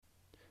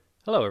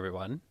Hello,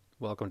 everyone.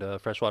 Welcome to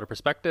Freshwater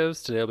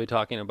Perspectives. Today we'll be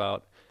talking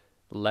about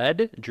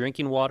lead,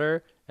 drinking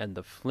water, and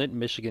the Flint,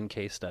 Michigan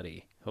case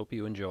study. Hope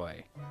you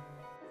enjoy.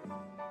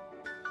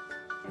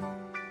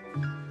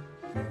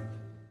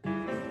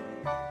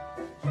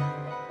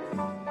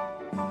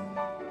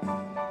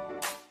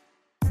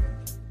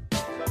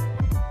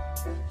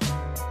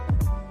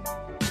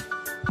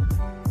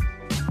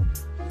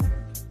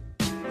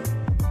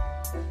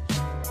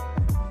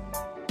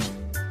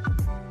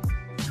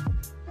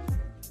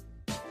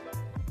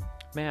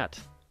 Matt,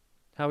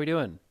 how are we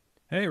doing?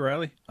 Hey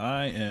Riley,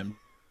 I am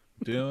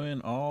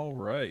doing all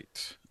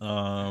right.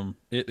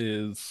 It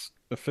is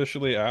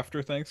officially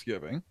after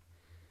Thanksgiving,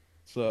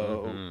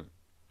 so Mm-hmm.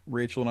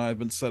 Rachel and I have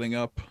been setting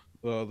up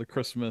the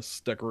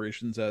Christmas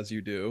decorations as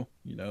you do.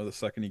 The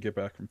second you get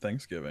back from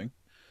Thanksgiving.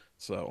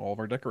 So all of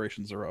our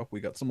decorations are up. We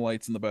got some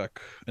lights in the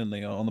back in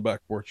the on the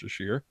back porch this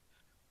year.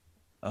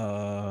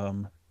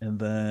 And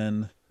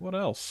then what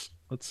else?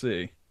 Let's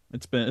see.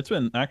 It's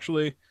been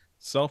actually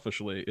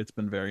selfishly, it's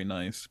been very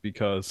nice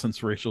because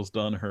since Rachel's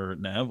done her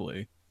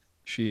Navly,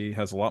 she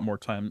has a lot more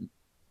time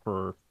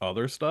for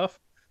other stuff.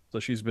 So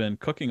she's been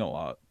cooking a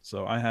lot.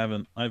 So I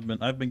haven't I've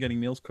been getting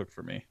meals cooked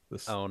for me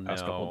this Oh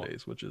past couple of no.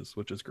 days, which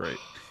is great.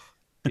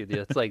 Dude,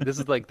 it's like this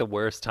is like the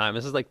worst time.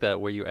 This is like the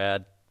where you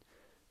add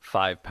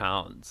 5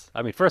 pounds.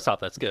 I mean, first off,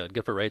 that's good.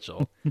 Good for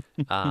Rachel.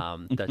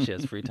 That she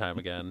has free time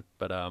again.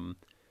 But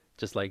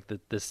just like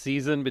the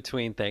season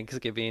between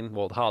Thanksgiving,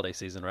 well, the holiday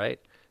season, right?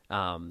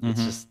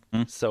 It's just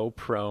Hmm. so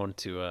prone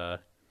to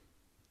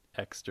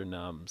extra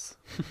numbs.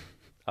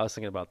 I was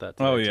thinking about that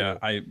Oh today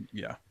yeah,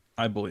 too.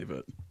 I believe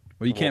it.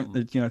 Well, you Well,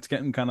 can't it's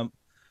getting kind of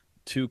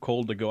too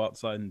cold to go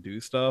outside and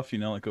do stuff,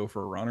 like go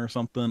for a run or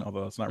something.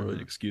 Although it's not really an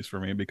mm-hmm, excuse for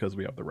me because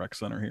we have the rec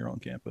center here on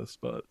campus.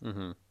 But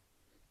mm-hmm.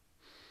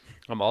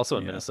 I'm also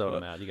in yeah, Minnesota,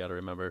 but Matt. You got to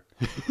remember.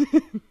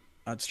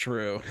 that's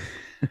true.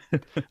 I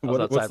was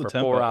What's outside the for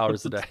temp four up?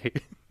 hours a day.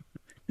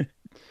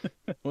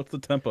 What's the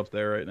temp up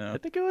there right I now?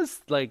 think it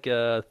was like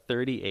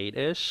 38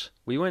 ish.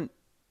 We went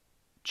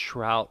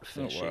trout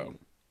Oh wow. fishing,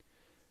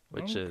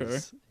 which Oh, okay.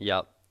 is,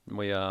 yep,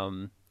 we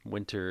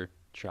winter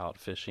trout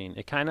fishing.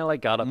 It kind of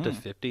like got up to Mm,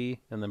 50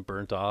 and then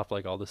burnt off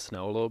like all the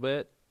snow a little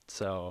bit.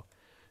 So,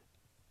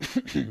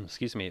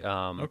 excuse me.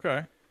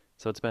 okay.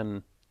 So it's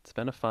been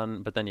a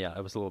fun, but then yeah,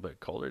 it was a little bit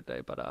colder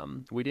today. But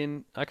we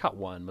didn't. I caught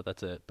one, but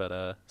that's it.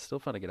 But still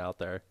fun to get out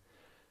there.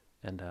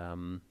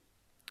 And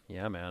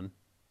yeah, man,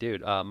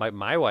 dude.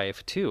 My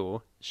wife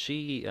too.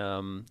 She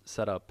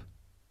set up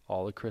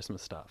all the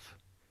Christmas stuff.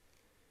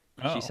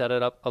 She Oh. set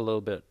it up a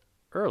little bit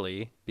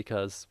early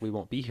because we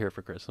won't be here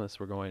for Christmas.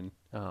 We're going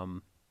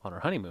on our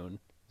honeymoon,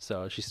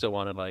 so she still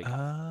wanted like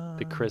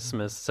the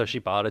Christmas. Ah. So she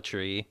bought a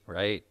tree,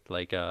 right?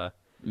 Like Yep.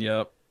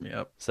 Yep.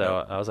 Yep.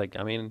 so I was like,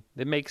 I mean,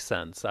 it makes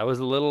sense. I was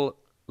a little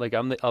like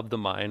I'm of the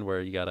mind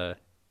where you gotta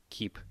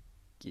keep,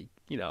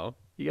 you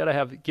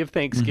gotta give Hmm.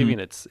 Thanksgiving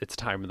its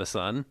time in the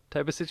sun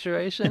type of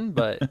situation.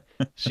 But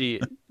she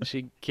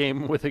she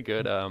came with a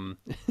good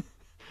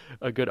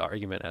a good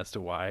argument as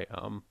to why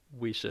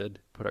we should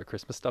put our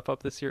Christmas stuff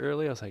up this year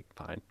early. I was like,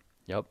 fine,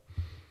 yep.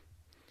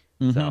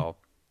 Hmm. So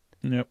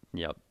Yep.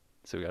 yep.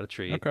 So we got a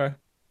tree. Okay.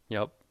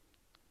 Yep,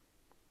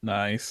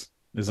 Nice.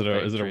 Is a it a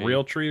fake is it a tree,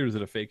 real tree or is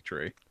it a fake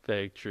tree?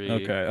 fake tree.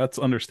 Okay, that's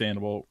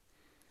understandable.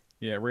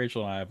 Yeah,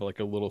 Rachel and I have like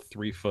a little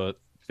 3 foot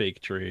fake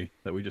tree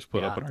that we just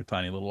put up Yeah, in our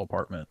tiny little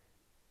apartment.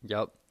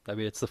 yep. I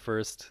mean, it's the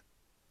first.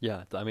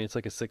 Yeah, I mean, it's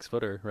like a 6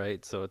 footer,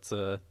 right? So it's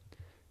a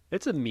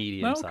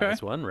medium Oh, okay.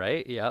 sized one,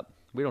 right? Yep.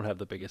 We don't have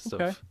the biggest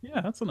Okay. of Yeah,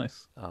 that's a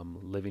nice.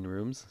 living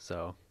rooms,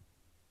 so.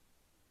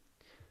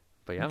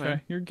 But yeah, man.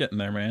 Okay, you're getting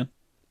there, man.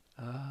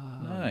 Oh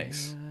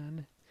Nice.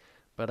 man.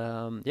 But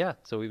yeah.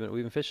 So we've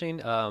been fishing.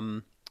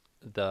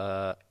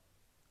 The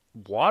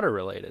water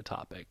related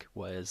topic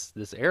was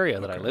this area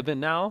that I Okay. live in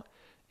now.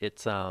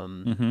 It's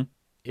Mm-hmm.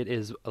 it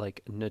is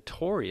like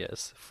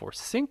notorious for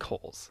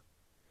sinkholes.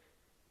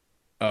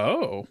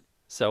 Oh.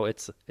 So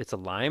it's a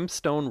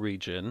limestone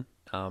region.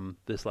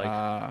 This like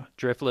Ah.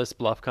 driftless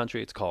bluff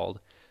country it's called,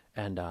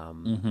 and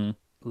Mm-hmm.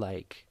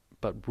 like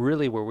but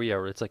really where we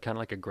are it's like kind of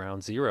like a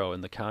ground zero in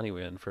the county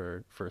we're in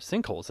for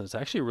sinkholes, and it's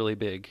actually a really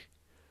big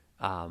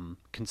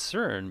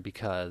concern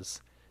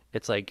because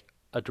it's like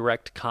a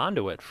direct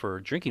conduit for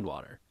drinking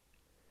water.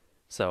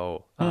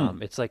 So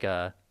Hmm. it's like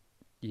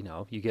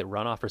you get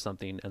runoff or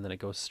something and then it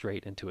goes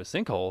straight into a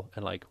sinkhole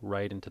and like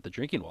right into the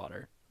drinking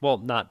water. Well,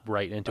 not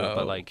right into it,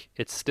 but Oh. like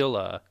it's still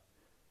a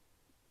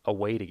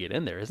way to get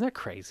in there. Isn't that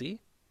crazy?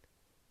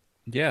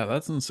 Yeah,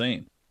 that's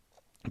insane.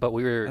 But That's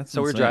we were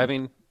insane.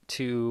 driving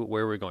to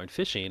where we are going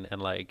fishing,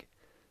 and like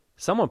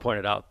someone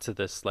pointed out to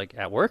this like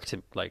at work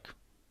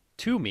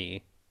to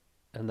me,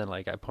 and then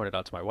like I pointed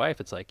out to my wife.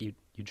 It's like you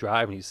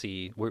drive and you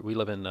see we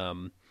live in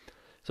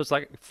so it's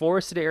like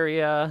forested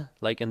area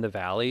like in the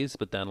valleys,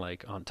 but then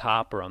like on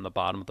top or on the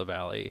bottom of the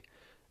valley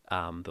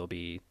there'll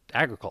be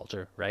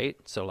agriculture, right?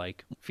 So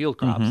like field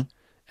Mm-hmm. crops.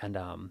 And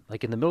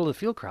like in the middle of the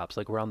field crops,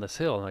 like we're on this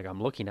hill, and like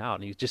I'm looking out,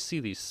 and you just see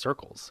these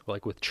circles,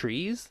 like with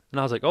trees. And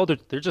I was like, oh,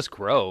 they're just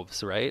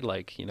groves, right?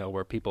 Like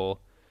where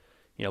people,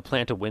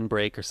 plant a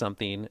windbreak or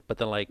something, but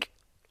then like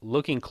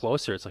looking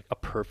closer, it's like a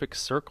perfect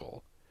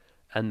circle,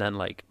 and then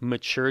like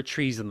mature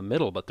trees in the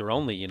middle, but they're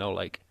only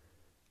like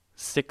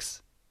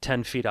 6,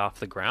 10 feet off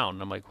the ground.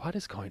 And I'm like, what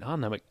is going on?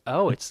 And I'm like,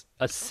 oh, it's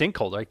a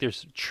sinkhole. Like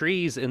there's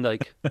trees in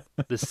like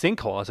the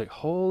sinkhole. I was like,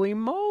 holy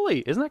moly,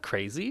 isn't that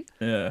crazy?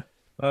 Yeah,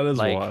 that is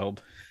Like,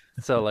 wild.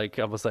 so like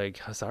I was like,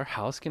 is our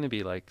house gonna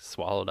be like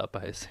swallowed up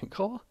by a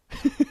sinkhole?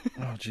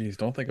 Oh, geez,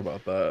 don't think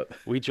about that.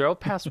 We drove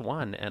past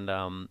one, and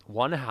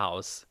one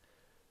house,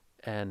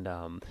 and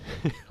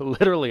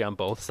literally on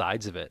both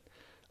sides of it,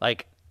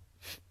 like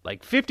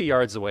 50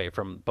 yards away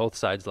from both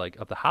sides like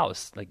of the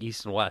house, like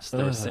east and west,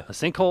 there was Ugh. a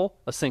sinkhole,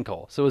 a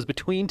sinkhole. So it was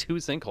between two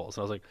sinkholes, and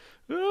I was like,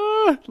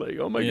 ah, like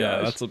oh my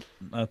Yeah, gosh.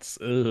 that's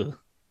ugh.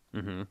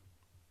 Hmm.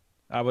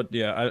 I would,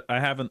 yeah, I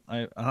haven't,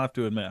 I have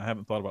to admit, I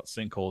haven't thought about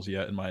sinkholes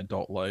yet in my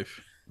adult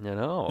life. You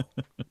know,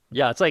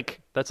 yeah, it's like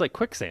that's like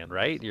quicksand,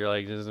 right? You're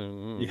like just,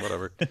 Yeah.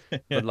 whatever, Yeah.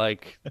 but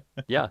like,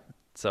 yeah.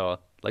 So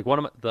like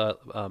one of the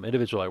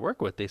individual I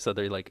work with, they said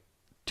they like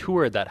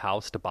toured that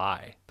house to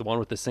buy the one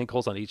with the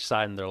sinkholes on each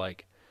side, and they're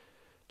like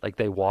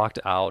they walked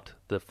out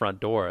the front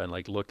door and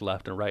like looked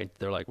left and right.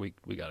 They're like, we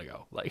gotta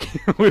go. Like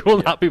we will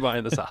Yeah. not be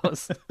buying this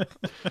house.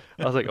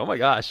 I was like, oh my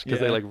gosh, because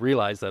they Yeah. like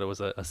realized that it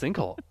was a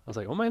sinkhole. I was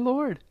like, oh my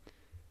lord,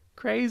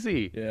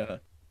 crazy. Yeah.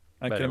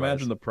 I But can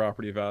imagine anyways, the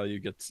property value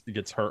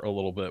gets hurt a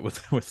little bit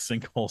with with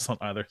sinkholes on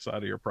either side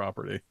of your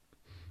property.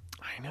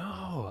 I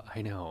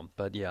know,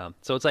 but yeah.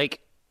 So it's like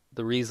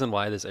the reason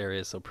why this area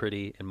is so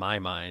pretty in my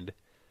mind,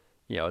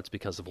 it's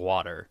because of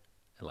water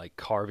and like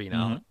carving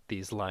out Hmm.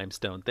 these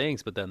limestone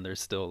things. But then there's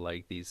still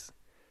like these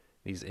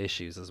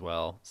issues as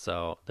well.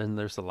 So then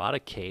there's a lot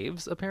of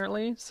caves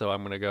apparently. So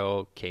I'm gonna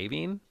go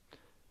caving.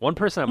 One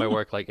person at my Hmm.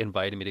 work like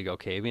invited me to go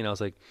caving. I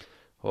was like,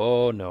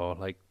 oh no,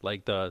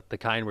 like the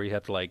kind where you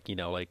have to like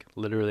like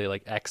literally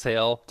like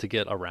exhale to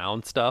get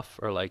around stuff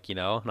or like and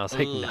I was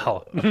like,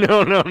 no, Ugh.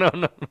 no, no, no,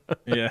 no.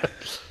 Yeah.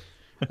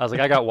 I was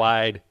like, I got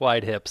wide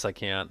hips. I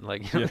can't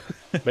like Yeah.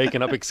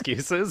 making up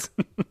excuses.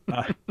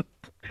 I,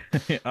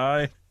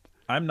 I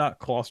I'm not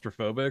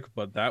claustrophobic,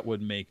 but that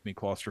would make me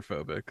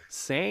claustrophobic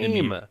Same.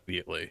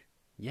 immediately.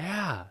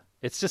 Yeah.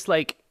 It's just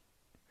like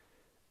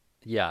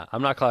yeah,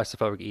 I'm not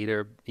claustrophobic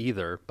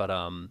either, but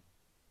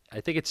I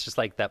think it's just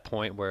like that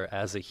point where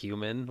as a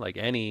human, like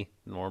any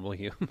normal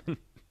human,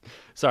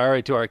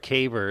 sorry to our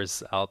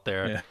cavers out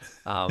there,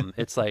 Yeah.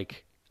 it's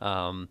like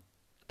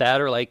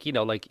that or like,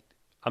 like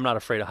I'm not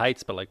afraid of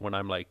heights, but like when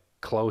I'm like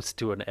close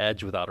to an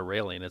edge without a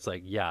railing, it's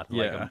like yeah,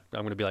 like Yeah.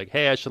 I'm gonna be like,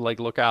 hey, I should like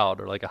look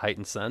out or like a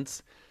heightened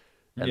sense,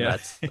 and Yeah.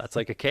 that's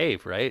like a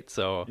cave, right?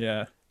 So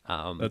Yeah.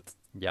 um That's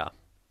yeah.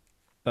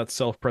 that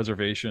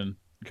self-preservation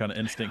kind of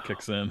I instinct know.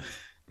 kicks in.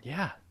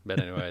 Yeah.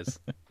 But anyways,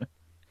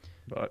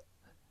 But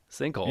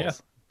yeah, sinkholes,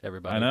 I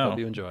everybody. Hope know.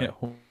 you enjoy.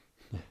 Yeah.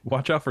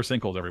 Watch out for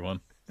sinkholes, everyone.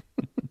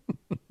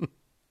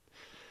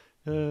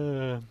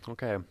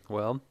 Okay.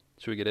 Well,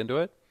 should we get into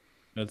it?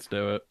 Let's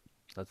do it.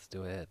 Let's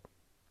do it.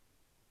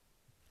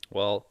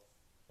 Well,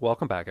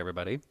 welcome back,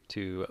 everybody,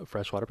 to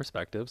Freshwater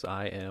Perspectives.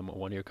 I am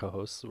one of your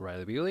co-hosts,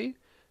 Riley Bewley.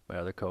 My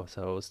other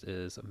co-host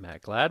is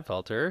Matt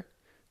Gladfelter,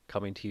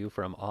 coming to you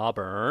from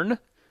Auburn.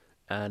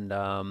 And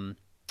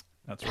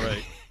That's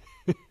right.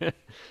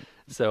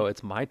 so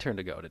it's my turn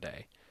to go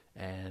today.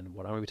 And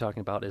what I'm going to be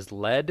talking about is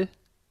lead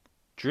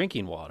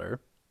drinking water.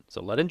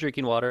 So lead in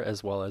drinking water,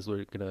 as well as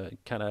we're going to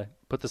kind of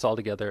put this all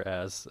together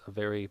as a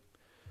very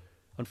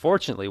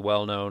unfortunately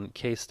well-known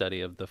case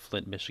study of the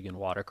Flint, Michigan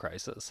water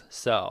crisis.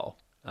 So,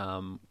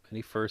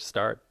 any first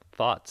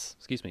thoughts,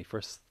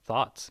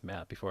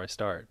 Matt, before I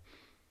start?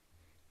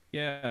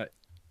 Yeah,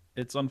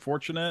 it's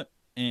unfortunate.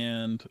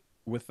 And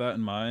with that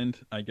in mind,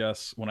 I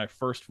guess when I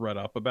first read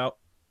up about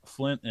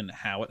Flint and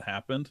how it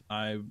happened,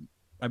 I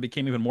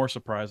became even more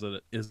surprised that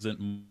it isn't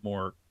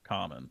more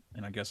common.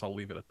 And I guess I'll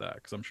leave it at that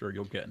because I'm sure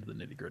you'll get into the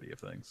nitty gritty of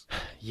things.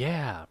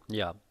 Yeah,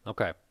 yeah.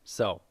 Okay,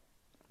 so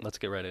let's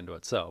get right into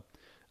it. So,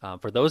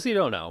 for those of you who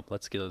don't know,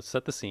 let's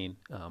set the scene.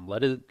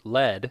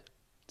 Lead,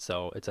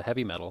 so it's a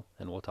heavy metal,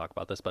 and we'll talk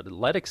about this. But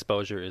lead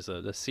exposure is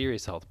a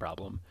serious health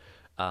problem.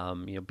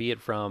 Be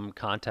it from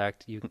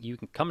contact, you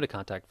can come into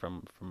contact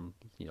from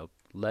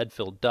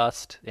lead-filled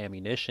dust,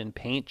 ammunition,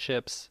 paint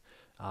chips,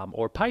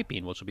 or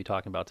piping, which we'll be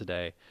talking about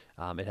today.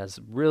 It has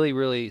really,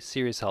 really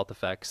serious health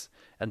effects,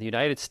 and the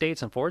United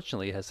States,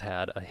 unfortunately, has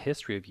had a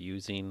history of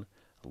using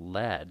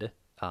lead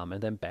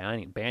and then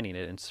banning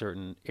it in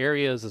certain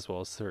areas as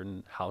well as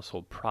certain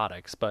household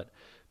products. But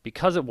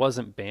because it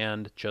wasn't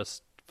banned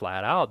just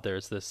flat out,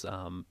 there's this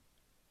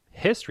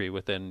history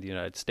within the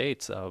United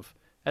States of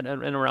and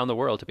around the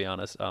world, to be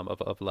honest,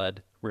 of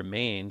lead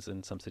remains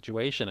in some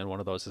situation, and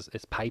one of those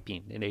is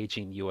piping in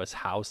aging U.S.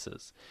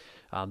 houses.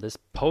 This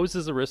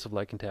poses a risk of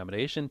lead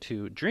contamination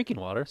to drinking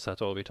water, so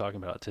that's what we'll be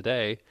talking about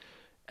today.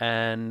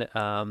 And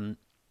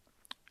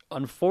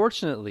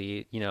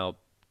unfortunately,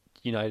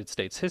 United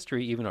States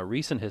history, even our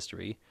recent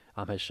history,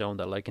 has shown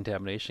that lead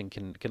contamination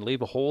can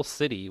leave a whole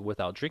city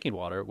without drinking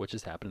water, which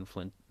has happened in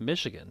Flint,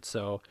 Michigan.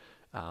 So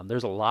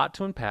there's a lot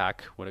to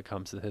unpack when it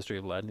comes to the history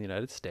of lead in the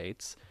United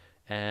States.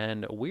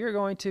 and we are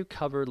going to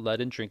cover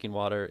lead in drinking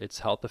water, its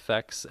health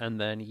effects, and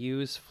then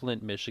use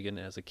Flint, Michigan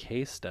as a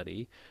case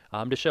study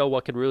to show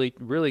what could really,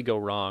 really go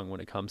wrong when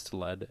it comes to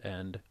lead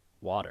and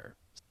water.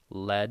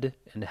 Lead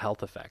and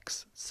health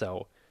effects.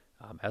 So,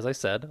 as I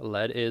said,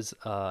 lead is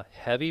a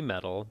heavy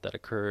metal that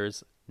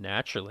occurs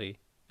naturally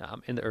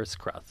in the Earth's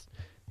crust.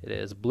 It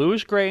is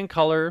bluish gray in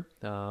color,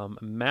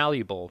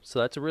 malleable. So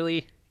that's a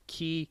really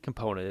key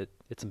component.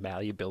 Its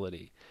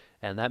malleability,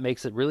 and that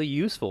makes it really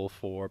useful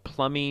for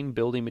plumbing,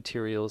 building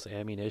materials,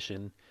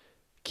 ammunition,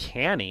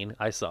 canning.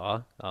 I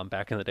saw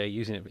back in the day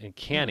using it in Hmm.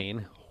 canning.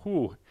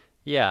 Whew.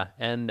 Yeah,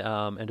 and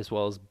as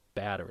well as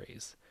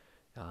batteries.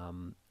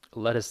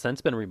 Lead has since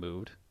been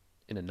removed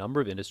in a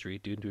number of industries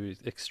due to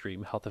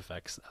extreme health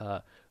effects.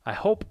 I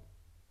hope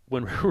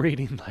when we're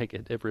reading like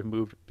it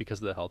removed because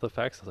of the health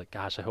effects, I was like,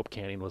 gosh, I hope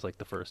canning was like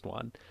the first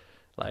one.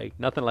 Like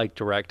nothing like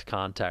direct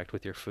contact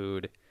with your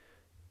food.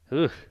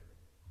 Ugh.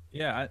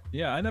 Yeah,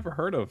 I never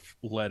heard of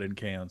lead in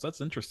cans. That's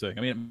interesting.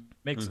 I mean, it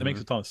makes Mm-hmm.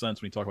 a ton of sense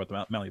when you talk about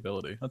the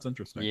malleability. That's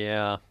interesting.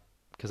 Yeah,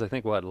 because I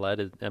think what lead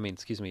is. I mean,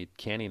 excuse me,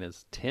 canning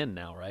is tin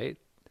now, right?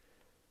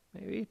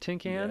 Maybe tin Yeah,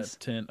 cans,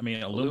 tin. I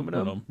mean, aluminum,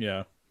 aluminum.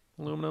 Yeah,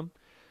 aluminum.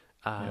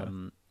 yeah.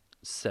 Um,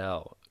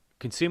 so,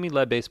 consuming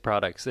lead based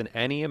products in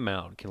any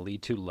amount can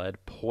lead to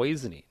lead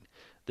poisoning.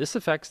 This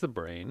affects the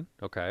brain,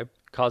 okay,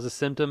 causes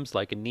symptoms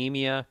like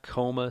anemia,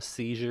 coma,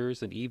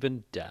 seizures, and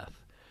even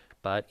death.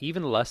 But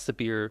even less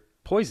severe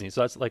poisoning,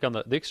 so that's like on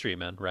the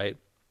extreme end, right?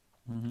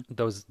 Hmm.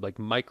 Those like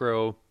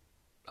micro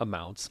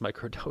amounts,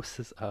 micro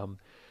doses,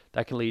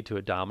 that can lead to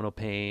abdominal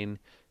pain,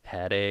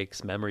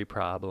 headaches, memory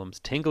problems,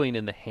 tingling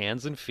in the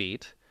hands and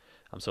feet.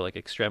 So like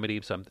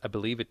extremities. So I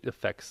believe it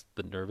affects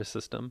the nervous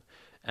system,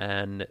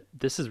 and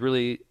this is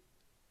really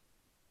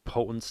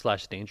potent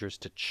slash dangerous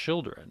to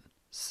children.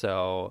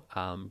 So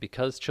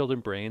because children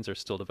brains are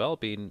still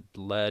developing,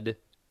 lead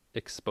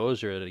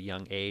exposure at a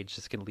young age,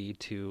 this can lead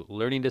to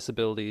learning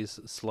disabilities,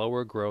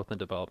 slower growth and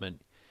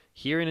development,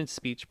 hearing and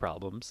speech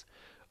problems.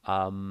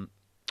 Um,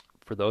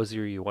 for those of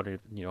you wondering,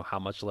 how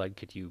much lead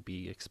could you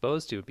be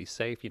exposed to and be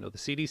safe? The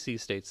CDC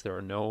states there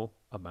are no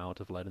amount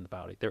of lead in the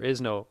body. There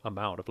is no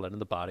amount of lead in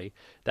the body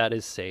that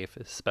is safe,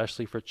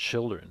 especially for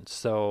children.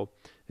 So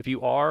if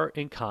you are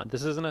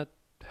this isn't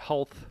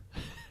health,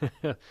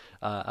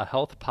 a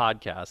health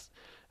podcast.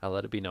 I'll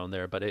let it be known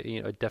there, but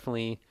it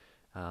definitely,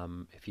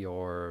 if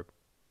you're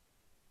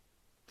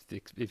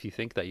if you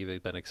think that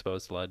you've been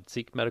exposed to lead,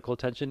 seek medical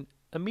attention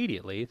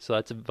immediately. So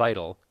that's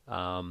vital.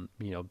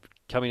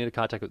 Coming into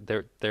contact with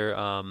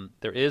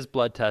there is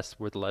blood tests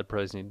where the lead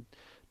poisoning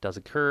does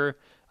occur.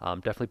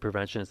 Definitely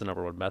prevention is the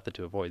number one method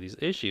to avoid these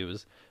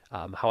issues.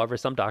 However,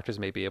 some doctors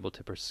may be able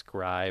to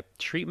prescribe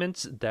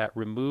treatments that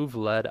remove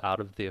lead out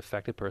of the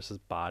affected person's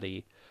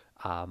body.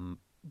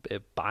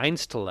 It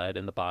binds to lead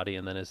in the body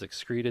and then is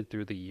excreted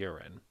through the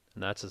urine.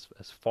 And that's as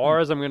Hmm. far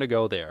as I'm going to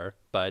go there.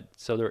 But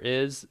so there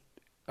is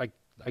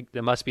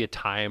there must be a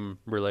time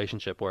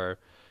relationship where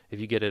if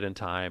you get it in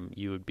time,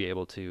 you would be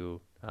able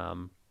to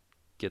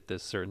get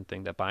this certain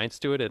thing that binds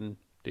to it and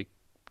it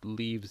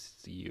leaves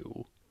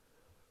you.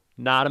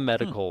 Not a Hmm.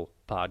 medical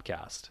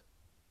podcast,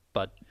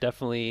 but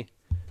definitely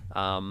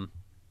um,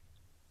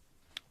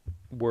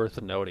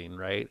 worth noting,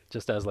 right?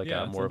 Just as like a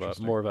Yeah, it's more of a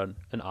interesting.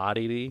 an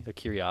oddity, a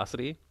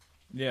curiosity.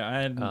 Yeah,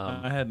 Um,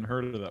 I hadn't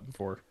heard of that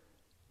before.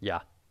 yeah,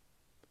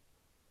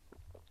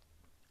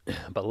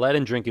 but lead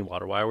in drinking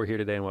water. Why we're here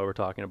today and why we're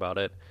talking about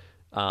it.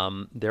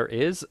 There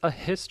is a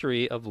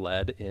history of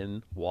lead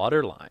in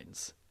water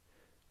lines.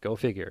 Go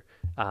figure.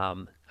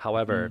 Hmm.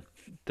 However,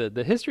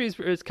 the history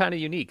is kind of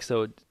unique.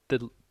 So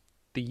the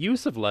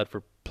use of lead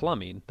for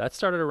plumbing that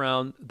started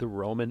around the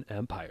Roman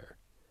Empire.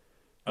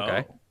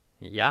 Okay, Oh.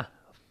 yeah,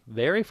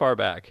 very far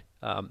back.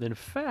 In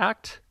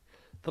fact,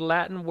 the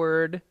Latin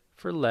word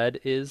for lead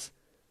is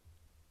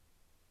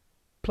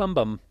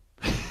plumbum,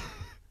 Hmm.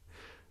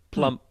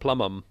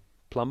 plumbum,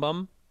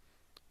 plumbum,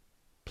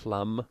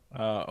 plum,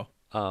 Oh.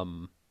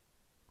 um,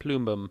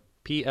 plumbum,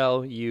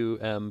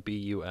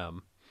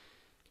 Plumbum.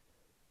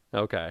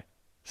 Okay.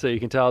 So you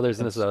can tell there's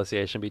an That's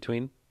association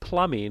between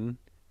plumbing,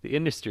 the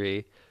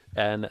industry,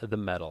 and the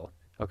metal.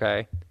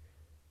 Okay.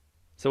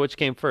 So which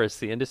came first,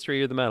 the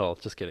industry or the metal?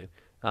 Just kidding.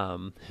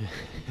 Um,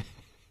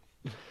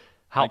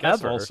 I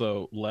guess however,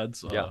 also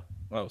lead's yeah,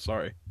 oh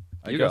sorry.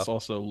 I you go. guess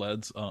also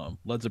lead's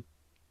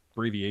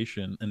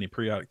abbreviation in the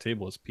periodic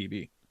table is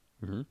PB.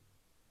 Mm-hmm.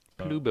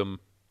 So Plubum.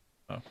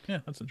 oh yeah,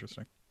 that's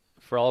interesting.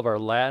 For all of our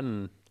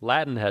Latin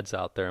heads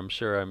out there, I'm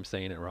sure I'm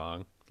saying it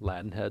wrong.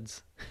 Latin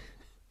heads,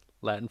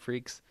 Latin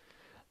freaks.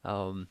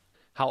 Um,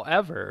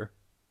 however,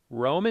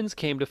 Romans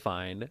came to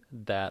find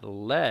that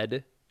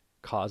lead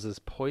causes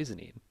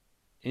poisoning.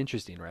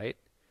 Interesting, right?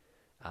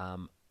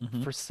 Hmm.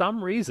 For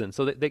some reason,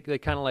 so they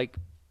kind of like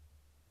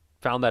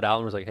found that out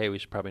and was like, hey, we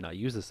should probably not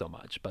use this so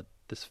much. But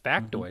this Hmm.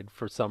 factoid,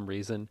 for some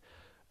reason,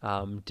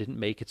 didn't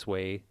make its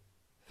way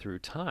through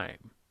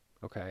time.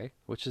 Okay,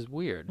 which is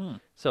weird. Hmm.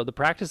 So the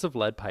practice of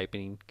lead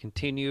piping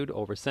continued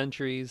over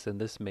centuries, and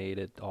this made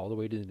it all the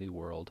way to the New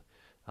World,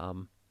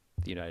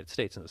 the United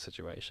States in this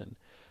situation.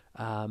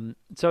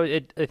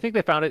 I think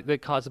they found it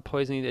that caused the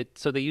poisoning.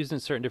 So they used it in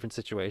certain different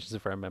situations,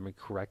 if I remember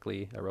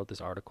correctly. I wrote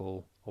this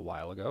article a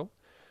while ago,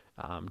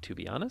 to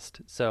be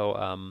honest.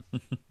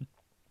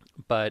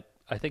 But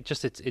I think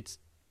just it's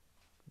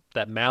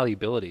that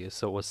malleability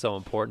was so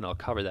important. I'll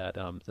cover that,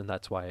 and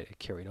that's why it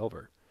carried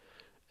over.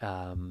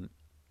 Um,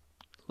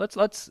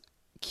 let's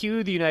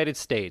cue the United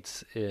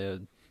States,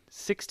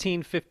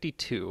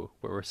 1652,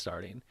 where we're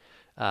starting.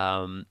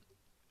 Um,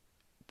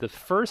 the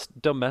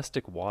first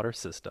domestic water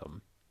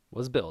system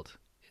was built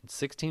in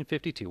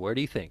 1652. Where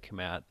do you think,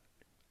 Matt?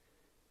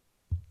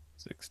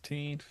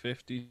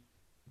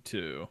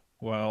 1652.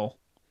 Well,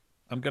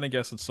 I'm gonna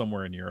guess it's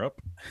somewhere in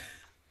Europe,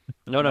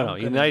 No, and no, no. I'm gonna.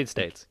 United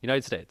States.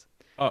 United States.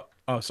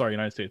 Oh, sorry,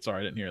 United States.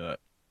 Sorry, I didn't hear that.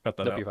 Cut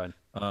that Nope, you're out.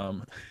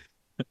 fine.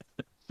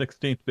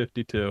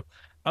 1652.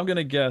 I'm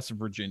gonna guess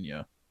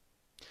Virginia.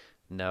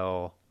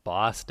 No,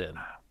 Boston.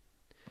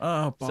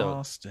 Oh, So,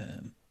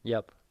 Boston.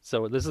 yep.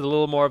 So this is a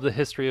little more of the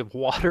history of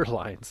water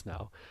lines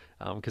now,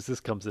 because this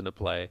comes into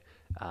play.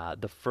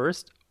 The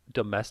first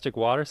domestic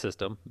water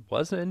system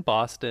was in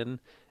Boston,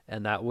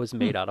 and that was Hmm.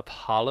 made out of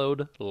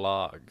hollowed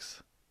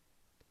logs.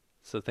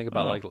 So think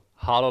about Oh. like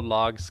hollowed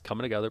logs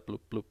coming together,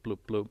 bloop, bloop, bloop,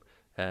 bloop,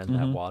 and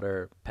that Mm-hmm.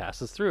 water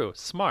passes through.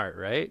 Smart,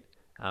 right?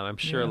 I'm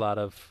sure a Yeah. lot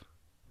of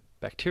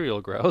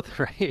bacterial growth,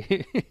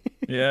 right?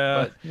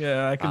 Yeah. But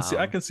Yeah. I um,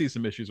 can see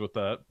some issues with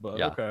that, but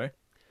yeah, okay.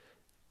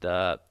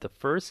 the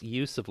first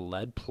use of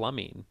lead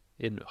plumbing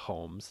in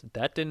homes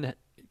that didn't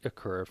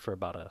occur for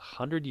about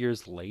 100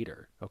 years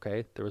later.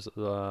 Okay, there was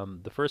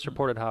the first Hmm.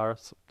 reported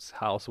house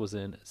was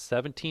in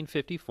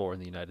 1754 in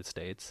the United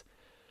States,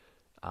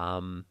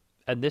 and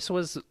this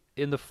was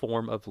in the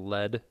form of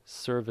lead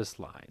service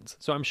lines.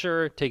 So I'm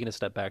sure, taking a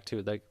step back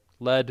too, like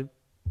lead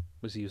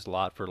was used a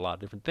lot for a lot of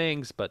different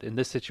things, but in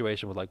this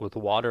situation with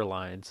water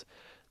lines,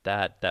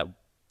 that that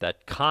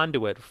that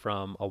conduit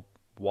from a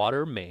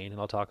water main,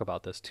 and I'll talk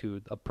about this,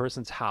 to a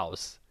person's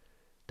house,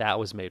 that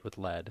was made with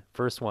lead.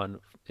 First one,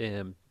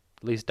 at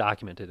least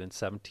documented, in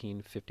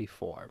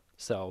 1754.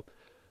 So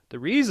the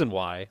reason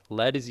why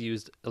lead is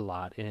used a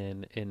lot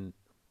in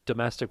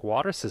domestic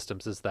water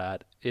systems is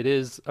that it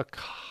is a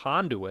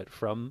conduit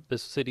from the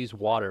city's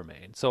water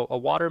main. So a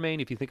water main,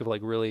 if you think of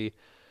like really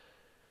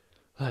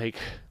like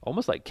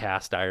almost like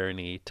cast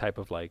irony type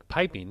of like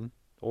piping,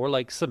 or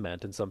like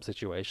cement in some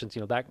situations,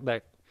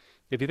 that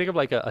if you think of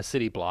like a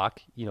city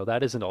block,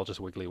 that isn't all just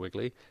wiggly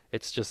wiggly.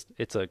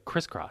 It's a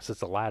crisscross,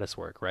 it's a lattice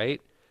work,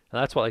 right?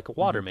 And that's what like a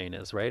water Hmm. main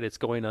is, right? It's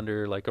going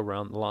under like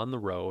around along the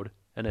road,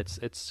 and it's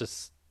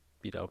just,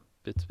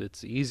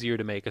 it's easier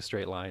to make a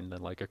straight line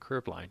than like a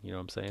curved line, you know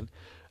what I'm saying?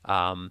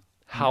 Yeah.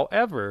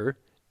 However,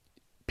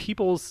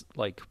 people's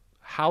like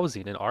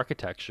housing and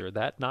architecture,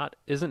 that not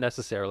isn't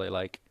necessarily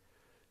like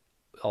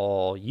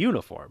all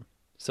uniform.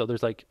 So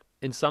there's like,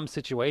 in some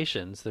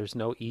situations there's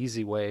no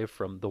easy way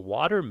from the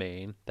water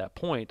main, that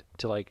point,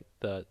 to like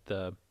the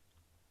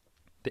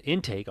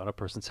intake on a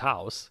person's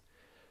house.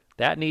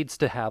 That needs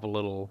to have a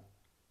little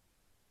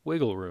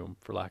wiggle room,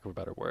 for lack of a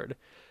better word.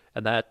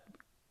 And that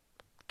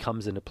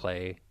comes into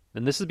play.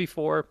 And this is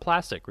before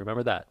plastic,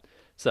 remember that.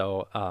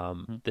 So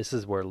Mhm. this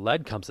is where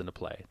lead comes into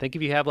play. Think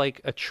if you have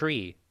like a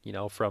tree,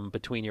 from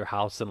between your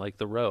house and like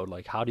the road,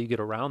 like how do you get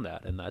around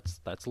that? And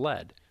that's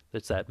lead.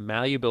 It's that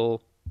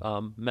malleable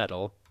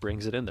metal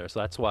brings it in there. So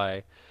that's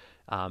why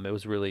it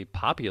was really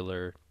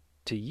popular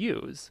to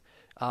use.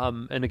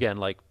 And again,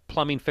 like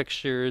plumbing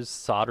fixtures,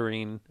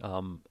 soldering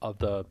of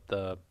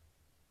the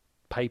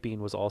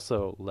piping was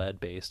also lead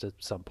based at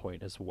some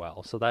point as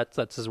well. So that's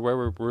is where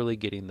we're really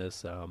getting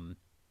this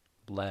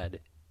lead,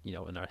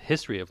 in our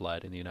history of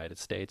lead in the United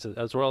States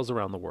as well as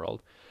around the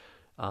world.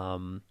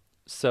 Um,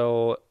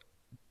 so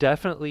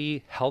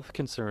definitely health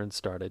concerns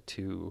started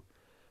to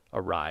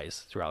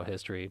arise throughout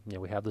history.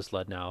 We have this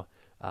lead now.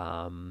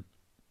 Um,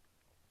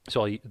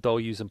 so they'll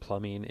use in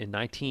plumbing in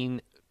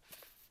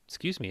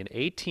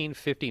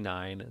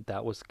 1859.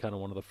 That was kind of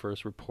one of the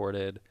first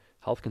reported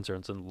health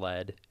concerns in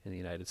lead in the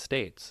United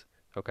States.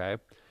 Okay,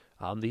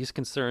 these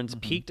concerns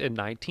Mhm. peaked in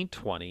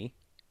 1920,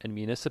 and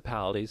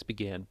municipalities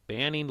began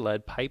banning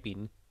lead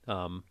piping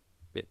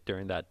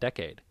during that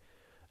decade.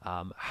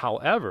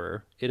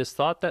 However, it is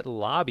thought that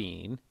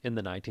lobbying in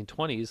the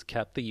 1920s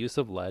kept the use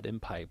of lead in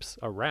pipes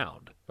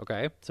around.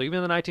 Okay, so even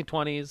in the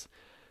 1920s,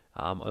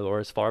 or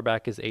as far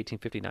back as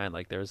 1859,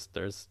 like there's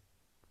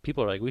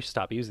people are like, we should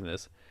stop using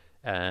this.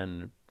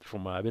 And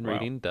from what I've been Wow.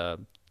 reading,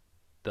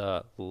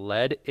 the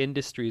Lead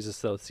Industries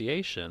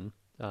Association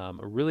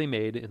really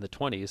made in the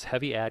 20s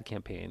heavy ad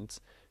campaigns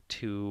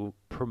to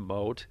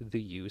promote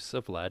the use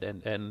of lead,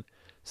 and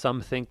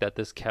some think that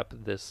this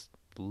kept this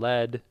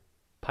lead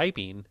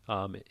piping,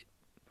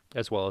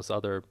 as well as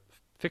other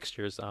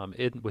fixtures,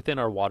 within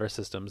our water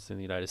systems in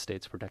the United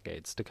States for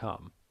decades to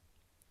come.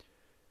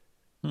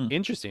 Hmm.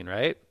 Interesting,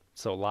 right?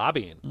 So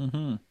lobbying.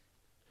 Mm-hmm.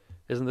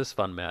 Isn't this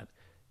fun, Matt?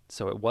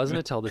 So it wasn't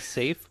until the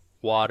Safe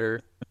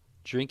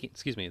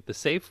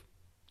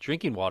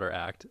Drinking Water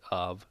Act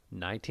of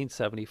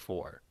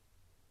 1974.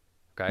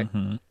 Okay,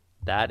 Mm-hmm.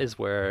 that is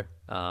where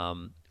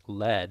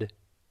lead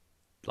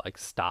like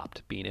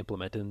stopped being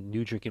implemented in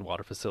new drinking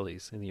water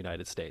facilities in the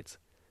United States.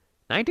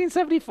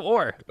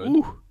 1974. Good.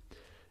 Ooh.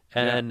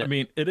 Yeah, I And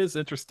mean, it is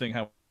interesting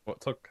how it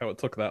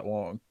took that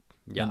long,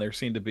 yeah. and there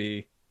seemed to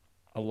be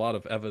a lot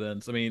of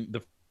evidence. I mean,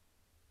 the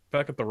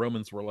fact that the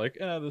Romans were like,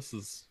 "Yeah,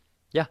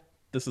 Yeah.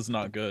 this is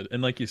not good,"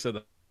 and like you said,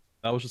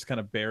 that was just kind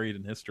of buried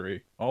in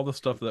history. All the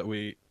stuff that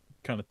we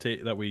kind of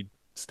take that we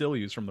still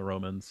use from the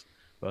Romans,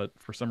 but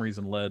for some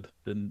reason, lead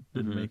didn't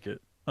Mhm. make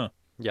it. Huh?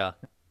 Yeah.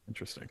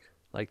 Interesting.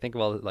 Like think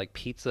about like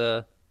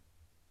pizza,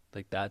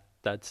 like that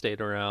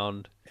stayed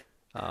around.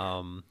 We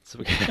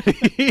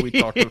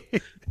talked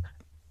Spaghetti.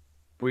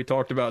 we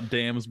talked about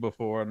dams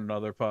before on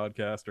another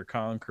podcast or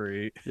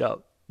concrete. Yep.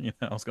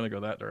 I was gonna go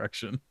that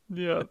direction.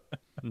 Yeah.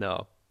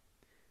 No.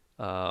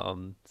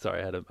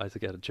 Sorry, I had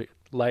to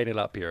light it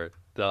up here.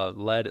 The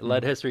lead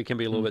Mhm. history can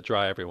be a little bit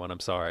dry, everyone. I'm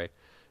sorry,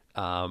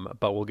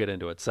 but we'll get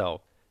into it.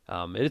 So,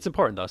 it's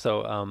important though.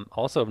 So,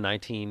 also of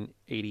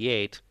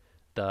 1988,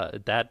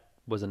 that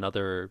was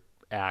another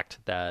act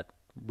that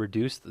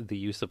reduced the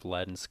use of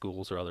lead in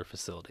schools or other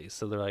facilities.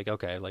 So they're like,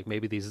 okay, like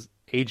maybe these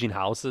aging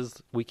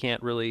houses we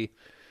can't really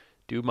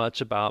do much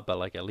about, but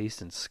like at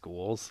least in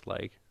schools,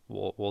 like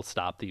we'll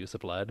stop the use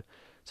of lead.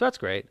 So that's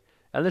great.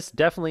 And this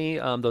definitely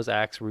those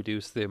acts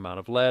reduce the amount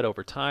of lead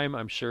over time.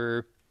 I'm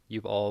sure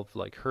you've all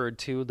like heard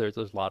too. There's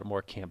a lot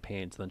more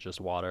campaigns than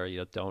just water. You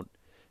know,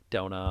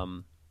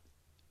 don't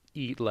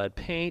eat lead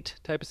paint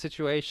type of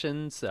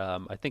situations.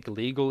 I think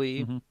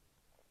legally, Mhm.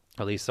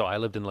 at least so I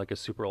lived in like a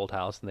super old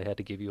house and they had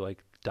to give you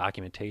like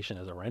documentation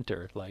as a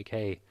renter. Like,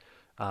 hey,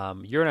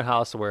 you're in a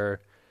house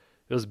where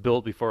it was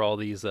built before all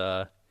these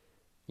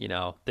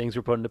things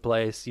were put into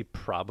place. You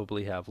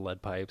probably have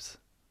lead pipes.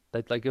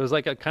 That like it was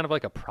like a kind of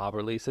like a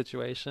properly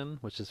situation,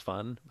 which is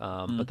fun.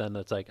 But Mhm. then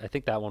it's like I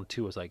think that one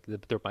too was like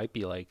there might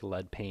be like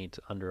lead paint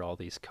under all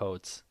these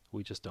coats.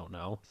 We just don't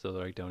know. So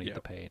they're like, don't eat Yeah.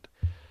 the paint.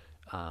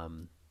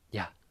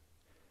 Yeah.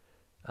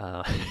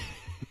 Uh,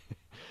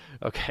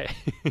 okay.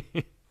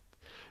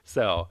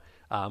 So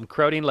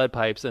corroding lead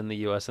pipes in the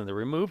U.S. and the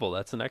removal.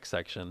 That's the next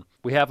section.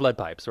 We have lead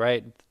pipes,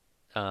 right?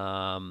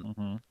 Um,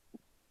 Mhm.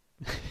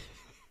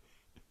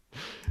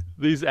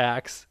 these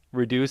acts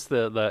reduce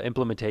the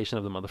implementation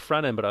of them on the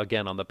front end, but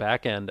again, on the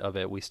back end of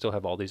it, we still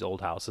have all these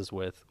old houses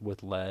with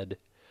lead,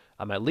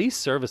 at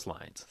least service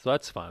lines. So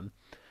that's fun.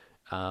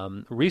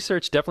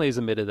 Research definitely has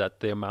admitted that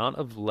the amount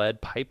of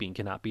lead piping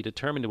cannot be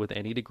determined with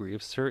any degree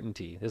of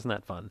certainty. Isn't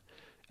that fun?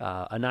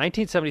 A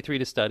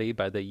 1973 study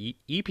by the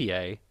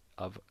EPA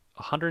of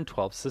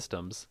 112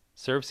 systems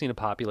servicing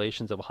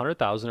populations of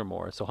 100,000 or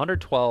more, so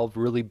 112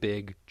 really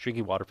big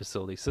drinking water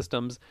facility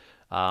systems,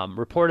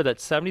 reported that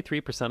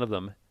 73% of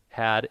them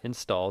had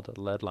installed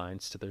lead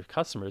lines to their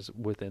customers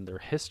within their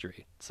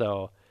history.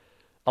 So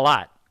a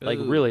lot, like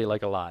really Oh.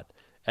 like a lot.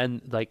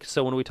 And like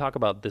so when we talk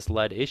about this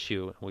lead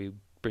issue, we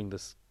bring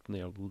this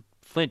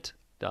Flint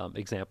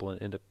example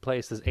into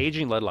place. This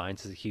aging lead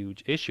lines is a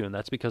huge issue, and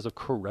that's because of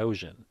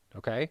corrosion.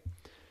 Okay,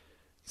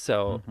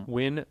 so Mhm.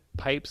 when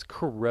pipes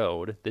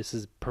corrode, this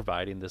is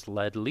providing this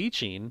lead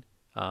leaching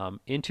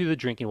into the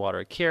drinking water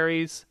it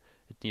carries.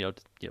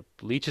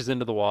 Leaches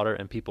into the water,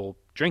 and people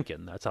drink it.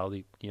 And that's how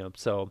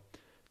so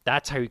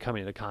that's how you come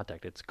into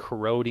contact. It's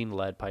corroding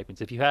lead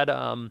pipings. If you had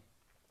a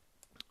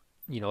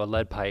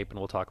lead pipe, and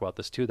we'll talk about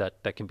this too,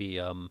 that can be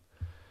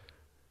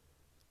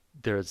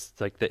there's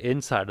like the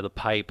inside of the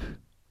pipe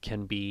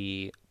can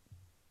be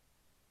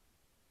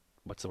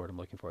what's the word I'm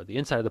looking for? The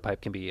inside of the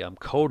pipe can be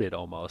coated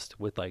almost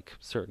with like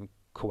certain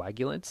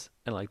coagulants,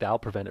 and like that'll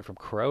prevent it from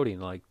corroding.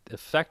 Like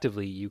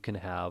effectively, you can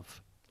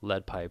have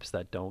lead pipes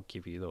that don't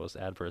give you those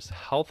adverse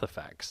health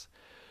effects,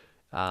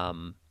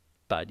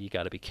 but you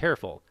got to be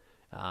careful.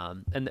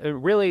 And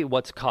really,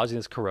 what's causing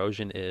this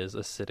corrosion is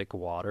acidic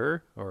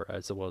water, or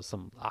as well as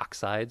some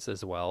oxides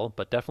as well.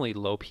 But definitely,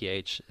 low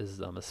pH is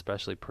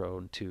especially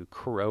prone to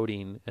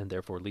corroding and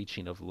therefore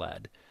leaching of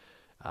lead.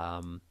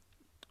 Um,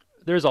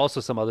 there's also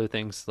some other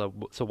things.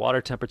 So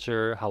water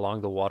temperature, how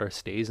long the water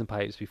stays in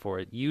pipes before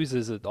it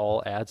uses it,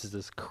 all adds to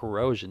this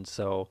corrosion.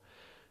 So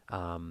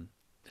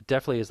it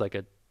definitely is like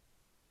a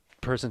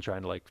person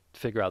trying to like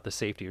figure out the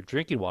safety of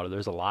drinking water.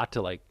 There's a lot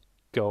to like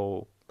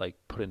go like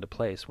put into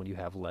place when you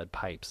have lead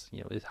pipes.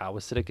 How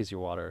acidic is your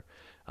water?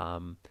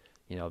 Um,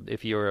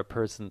 if you're a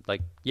person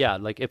like yeah,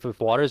 like if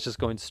water is just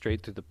going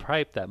straight through the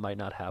pipe, that might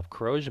not have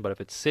corrosion. But if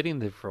it's sitting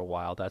there for a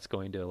while, that's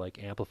going to like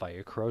amplify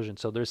your corrosion.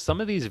 So there's some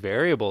of these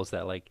variables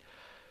that like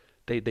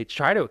they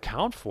try to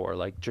account for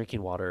like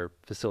drinking water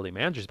facility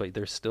managers, but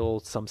there's still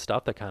some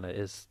stuff that kind of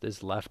is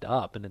left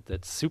up, and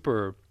it's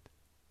super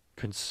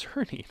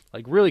concerning,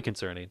 like really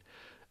concerning.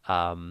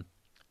 Um,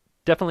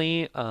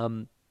 Definitely,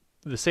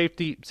 the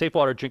Safe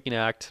Water Drinking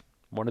Act,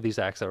 one of these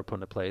acts that were put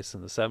into place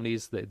in the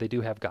 70s, they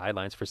do have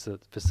guidelines for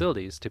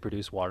facilities to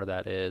produce water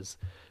that is,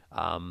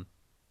 um,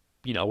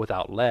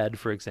 without lead,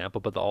 for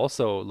example, but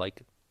also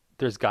like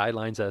there's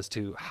guidelines as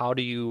to how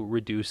do you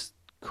reduce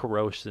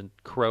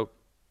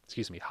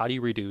excuse me, how do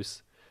you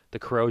reduce the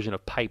corrosion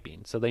of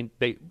piping? So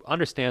they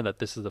understand that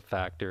this is a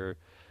factor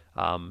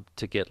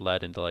to get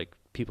lead into like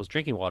people's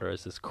drinking water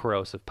is this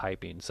corrosive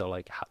piping. So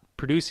like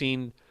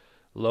producing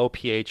low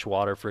pH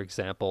water, for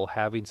example,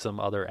 having some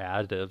other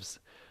additives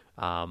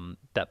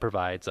that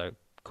provides a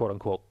quote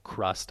unquote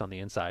crust on the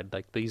inside.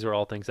 Like these are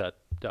all things that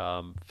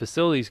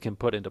facilities can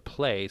put into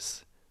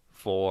place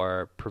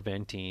for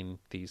preventing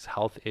these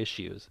health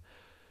issues.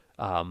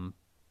 Um,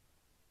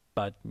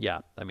 but yeah,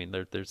 I mean,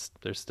 there's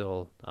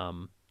still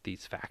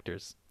these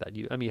factors that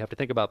you have to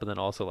think about, but then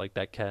also like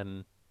that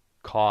can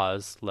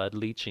cause lead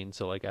leaching.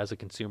 So like as a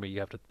consumer, you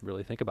have to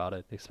really think about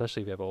it,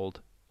 especially if you have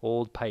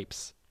old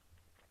pipes.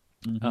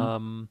 Mm-hmm.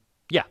 Um,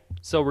 yeah,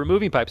 so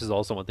removing pipes is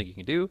also one thing you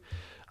can do.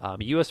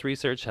 U.S.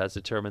 research has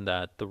determined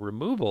that the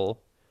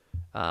removal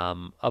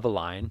of a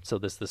line, so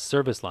this the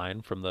service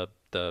line from the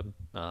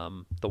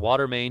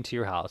water main to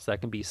your house,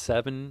 that can be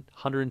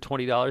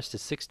 $720 to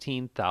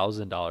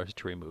 $16,000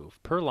 to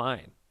remove per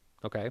line.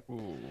 Okay,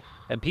 Ooh.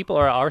 and people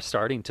are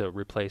starting to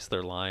replace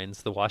their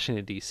lines. The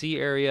Washington D.C.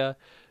 area,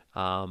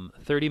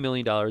 $30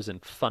 million in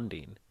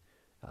funding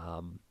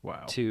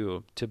Wow.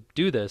 to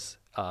do this.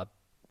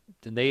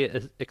 And they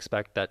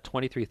expect that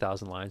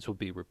 23,000 lines will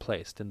be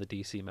replaced in the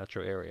DC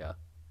metro area.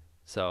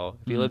 So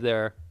if you Hmm. live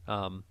there,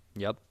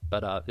 yep.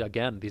 But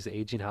again, these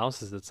aging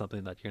houses, it's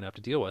something that you're gonna have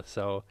to deal with.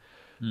 So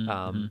Mm-hmm.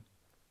 um,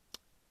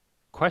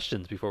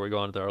 questions before we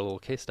go into our little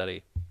case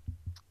study.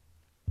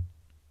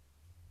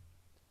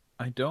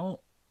 I don't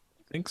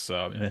think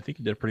so. And I think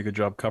you did a pretty good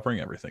job covering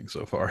everything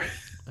so far.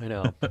 I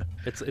know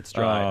it's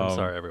dry. I'm um,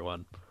 sorry,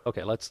 everyone.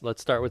 Okay, let's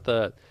start with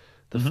the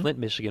hmm Flint,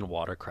 Michigan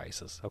water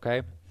crisis.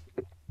 Okay,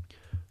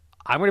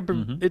 I'm gonna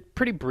be hmm it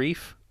pretty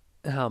brief.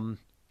 Um,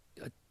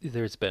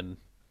 there's been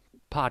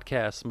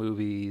podcasts,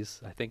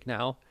 movies, I think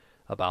now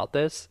about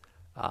this.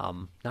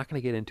 Not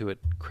going to get into it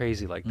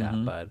crazy like that,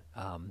 hmm but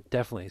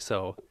definitely.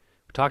 So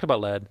we talked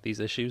about lead, these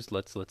issues.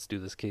 Let's do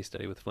this case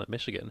study with Flint,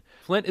 Michigan.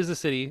 Flint is a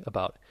city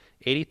about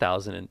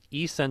 80,000 in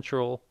east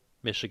central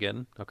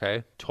Michigan.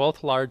 Okay,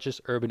 12th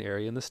largest urban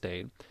area in the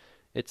state.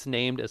 It's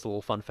named, as a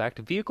little fun fact,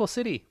 Vehicle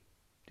City.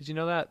 Did you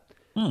know that?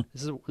 Hmm.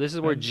 This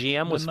is I where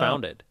GM was didn't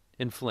know. founded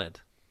in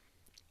Flint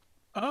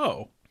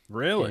Oh,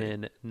 really?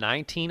 in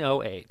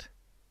 1908.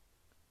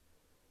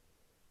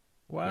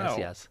 Yes, Wow.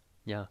 yes,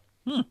 yeah.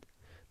 Hmm.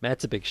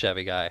 Matt's a big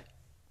Chevy guy.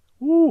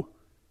 Woo!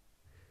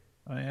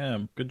 I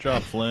am. Good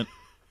job, Flint.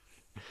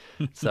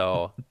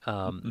 So,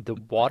 the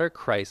water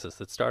crisis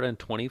that started in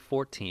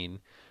 2014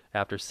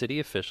 after city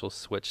officials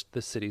switched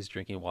the city's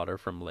drinking water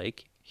from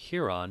Lake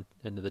Huron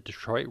into the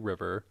Detroit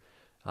River.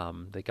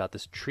 They got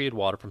this treated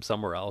water from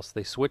somewhere else.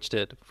 They switched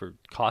it for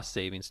cost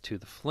savings to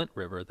the Flint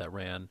River that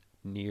ran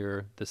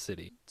near the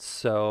city.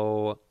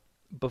 So,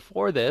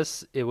 before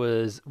this, it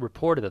was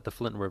reported that the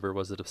Flint River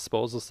was a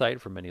disposal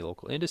site for many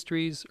local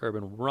industries,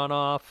 urban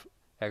runoff,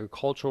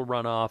 agricultural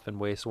runoff, and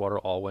wastewater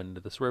all went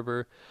into this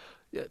river.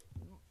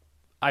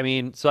 I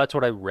mean, so that's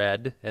what I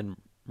read and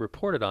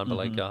reported on, but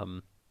like hmm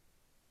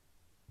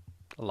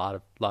a lot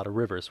of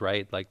rivers,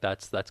 right? Like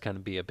that's kind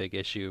of be a big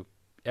issue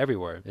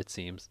everywhere it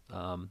seems.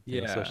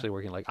 Yeah. Especially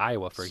working like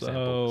Iowa, for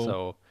example. So,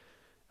 So,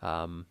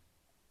 um,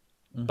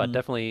 but hmm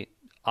definitely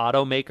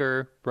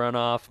automaker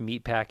runoff,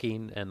 meat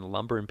packing, and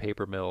lumber and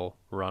paper mill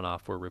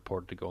runoff were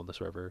reported to go in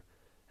this river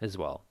as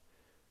well.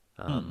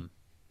 hmm. Um,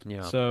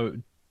 yeah. So,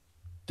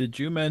 did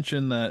you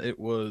mention that it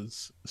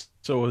was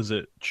so was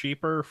it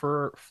cheaper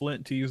for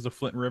Flint to use the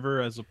Flint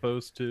River as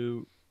opposed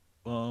to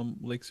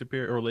Lake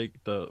Superior or Lake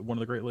the one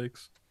of the Great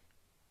Lakes?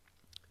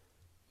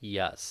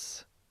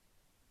 Yes,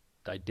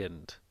 I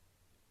didn't,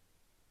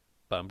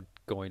 but I'm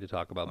going to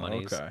talk about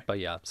monies. Okay. But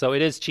yeah, so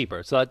it is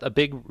cheaper. So that's a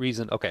big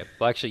reason. Okay,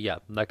 well actually, yeah.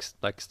 Next,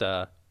 let's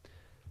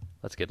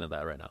get into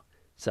that right now.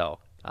 So,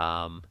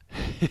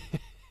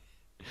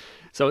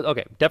 so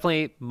okay,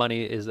 definitely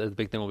money is a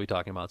big thing we'll be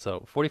talking about.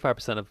 So,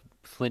 45% of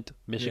Flint,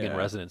 Michigan Yeah.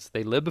 residents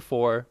they live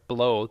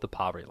below the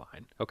poverty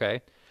line.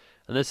 Okay,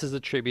 and this is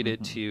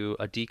attributed hmm to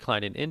a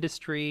decline in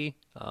industry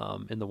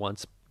in the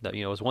once that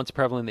was once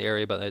prevalent in the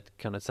area, but it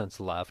kind of since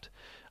left.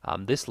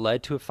 This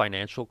led to a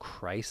financial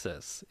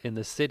crisis in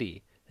the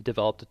city. It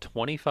developed a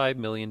 $25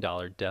 million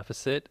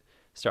deficit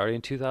starting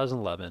in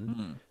 2011.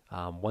 hmm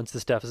Once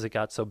this deficit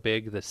got so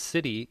big, the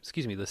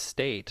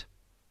state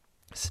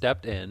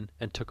stepped in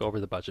and took over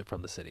the budget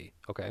from the city.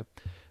 Okay,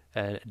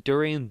 and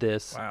during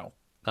this Wow.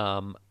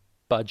 um,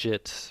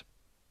 budget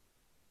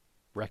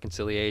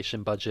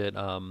reconciliation, budget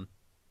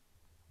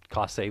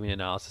cost saving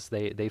analysis,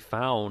 they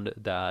found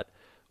that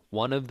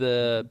one of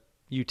the hmm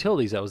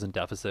utilities that was in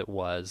deficit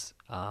was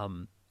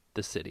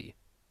the city.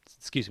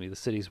 The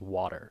city's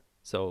water.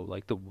 So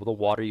like the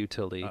water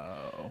utility.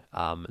 Oh.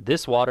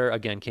 This water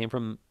again came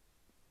from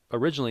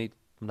originally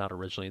not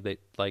originally they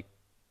like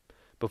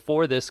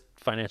before this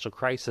financial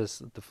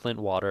crisis, the Flint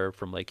water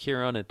from Lake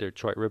Huron and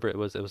Detroit River, it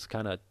was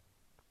kind of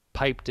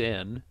piped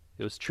in.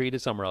 It was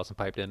treated somewhere else and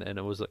piped in, and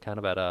it was kind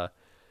of at a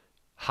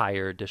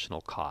higher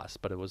additional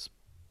cost, but it was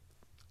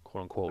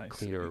quote unquote I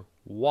see. cleaner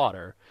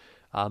water.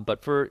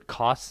 But for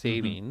cost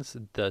hmm savings,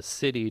 the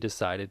city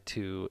decided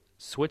to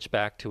switch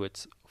back to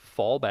its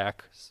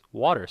fallback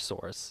water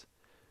source,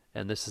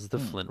 and this is the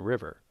Hmm. Flint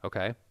River.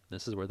 Okay,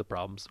 this is where the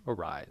problems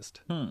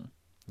arised. Hmm.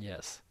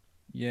 Yes.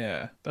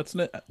 Yeah, that's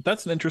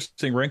an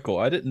interesting wrinkle.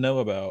 I didn't know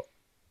about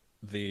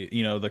the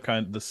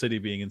city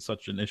being in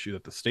such an issue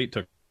that the state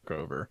took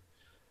over.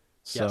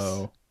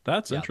 Yes. So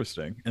that's Yep.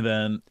 interesting. And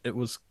then it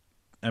was,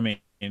 I mean,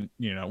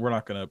 we're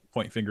not going to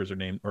point fingers or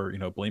name or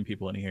blame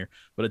people in here,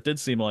 but it did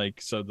seem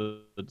like so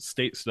the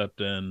state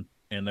stepped in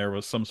and there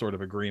was some sort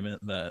of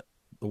agreement that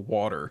the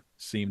water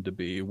seemed to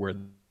be where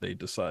they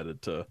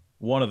decided to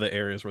one of the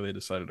areas where they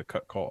decided to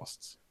cut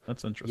costs.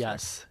 That's interesting.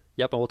 Yes.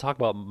 Yep, and we'll talk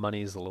about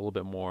monies a little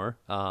bit more.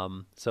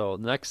 So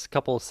the next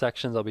couple of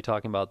sections I'll be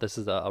talking about. This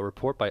is a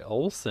report by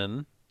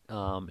Olson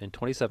in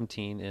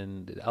 2017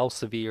 in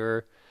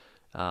Elsevier,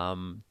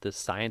 the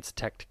Science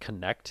Tech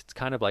Connect. It's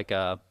kind of like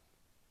I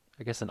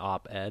guess, an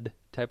op-ed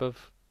type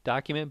of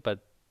document, but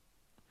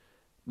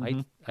might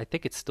Hmm. I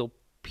think it's still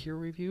peer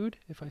reviewed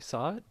if I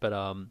saw it, but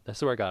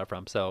that's where I got it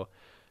from.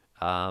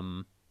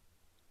 Um,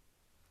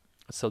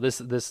 so this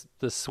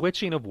the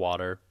switching of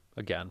water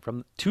again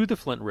from to the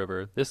Flint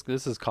River. This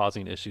is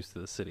causing issues to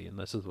the city, and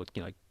this is what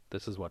like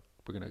this is what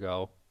we're gonna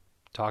go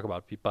talk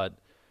about. But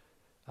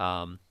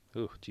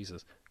oh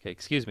Jesus, okay,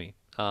 excuse me.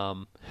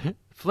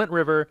 Flint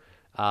River,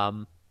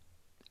 um,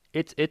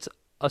 it's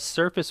a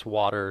surface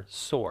water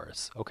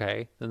source,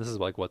 okay? And this is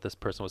like what this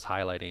person was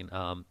highlighting.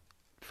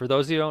 For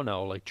those of you who don't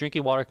know, like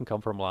drinking water can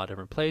come from a lot of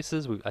different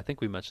places. I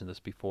think we mentioned this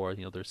before.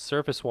 There's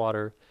surface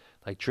water,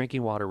 like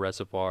drinking water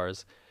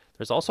reservoirs.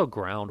 There's also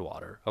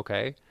groundwater,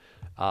 okay?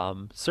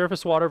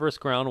 Surface water versus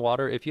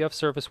groundwater. If you have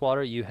surface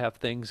water, you have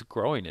things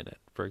growing in it,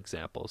 for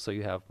example. So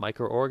you have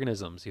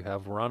microorganisms, you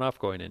have runoff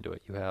going into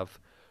it, you have,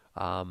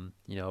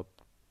 you know,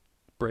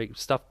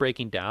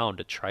 breaking down,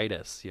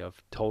 detritus. You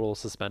have total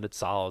suspended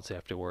solids you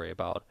have to worry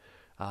about.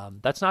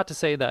 That's not to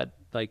say that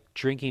like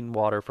drinking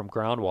water from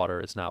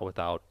groundwater is not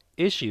without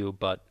issue,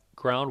 but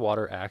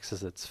groundwater acts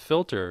as its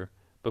filter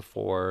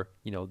before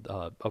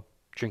a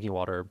drinking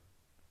water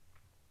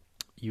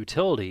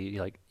utility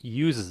like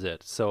uses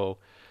it. So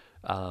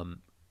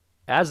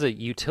as a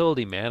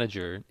utility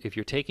manager, if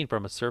you're taking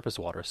from a surface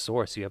water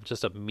source, you have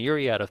just a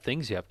myriad of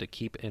things you have to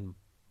keep in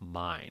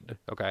mind.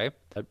 Okay,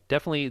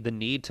 definitely the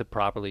need to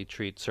properly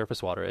treat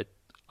surface water.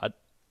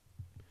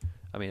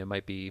 I mean, it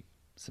might be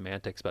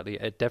semantics, but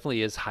it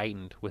definitely is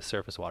heightened with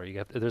surface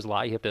water. There's a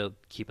lot you have to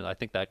keep in. I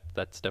think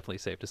that's definitely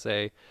safe to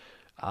say.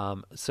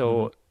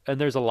 Hmm. And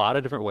there's a lot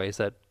of different ways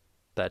that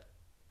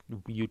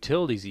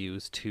utilities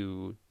use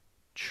to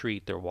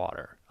treat their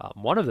water.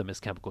 One of them is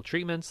chemical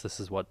treatments. This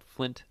is what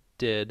Flint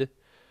did.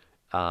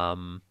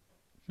 Um,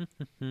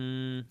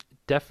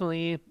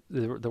 Definitely,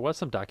 there was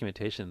some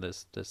documentation in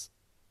this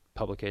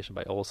publication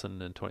by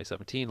Olson in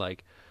 2017.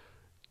 Like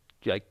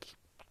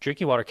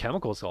drinking water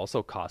chemicals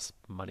also cost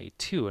money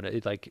too,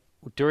 and like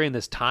during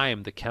this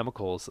time, the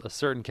chemicals, a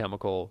certain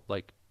chemical,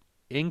 like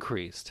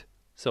increased.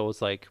 So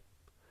it's like,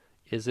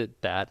 is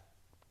it that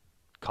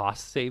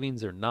cost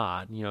savings or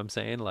not? You know what I'm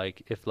saying?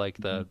 Like if like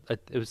Hmm.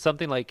 it was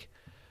something like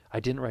I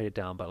didn't write it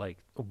down, but like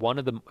one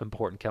of the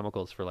important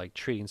chemicals for like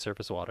treating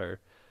surface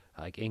water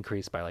like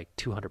increased by like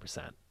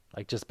 200%,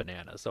 like just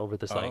bananas over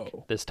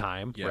Oh, this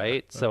time, yeah,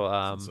 right? So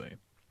that's insane.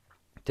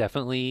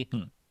 definitely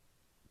Hmm.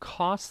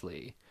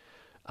 costly.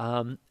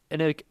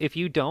 And if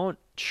you don't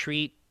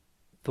treat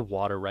the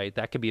water right,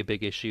 that can be a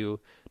big issue,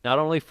 not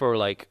only for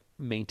like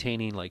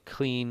maintaining like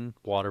clean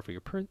water for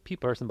your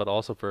person, but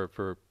also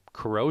for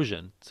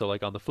corrosion. So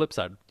like on the flip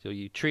side, so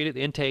you treat it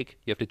the intake,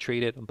 you have to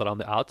treat it, but on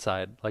the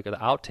outside, like the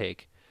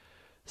outtake,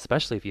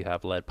 especially if you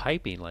have lead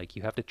piping, like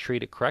you have to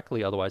treat it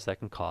correctly, otherwise that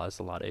can cause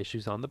a lot of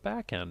issues on the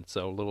back end.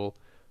 So a little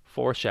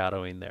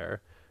foreshadowing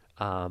there.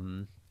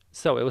 Um,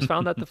 so it was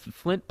found that the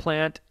Flint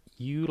plant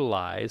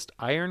utilized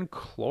iron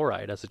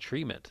chloride as a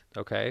treatment.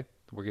 Okay,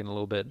 we're getting a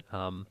little bit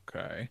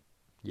Okay.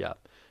 yeah.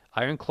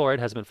 Iron chloride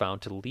has been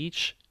found to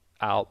leach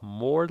out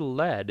more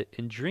lead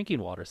in drinking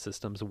water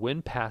systems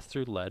when passed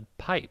through lead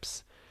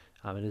pipes.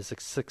 It is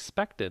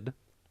expected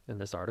in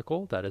this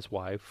article that is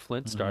why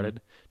Flint Hmm.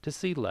 started to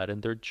see lead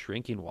in their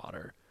drinking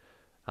water.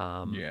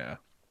 Um, Yeah.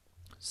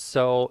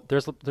 so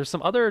there's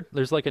some other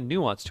there's like a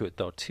nuance to it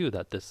though too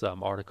that this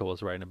article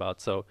was writing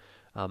about. So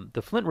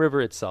the Flint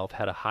River itself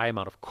had a high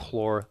amount of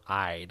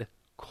chloride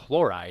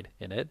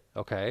in it.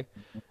 Okay,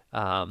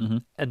 Hmm.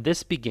 and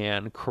this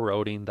began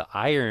corroding the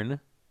iron,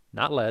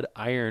 not lead,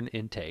 iron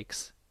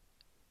intakes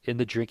in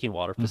the drinking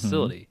water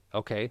Hmm. facility.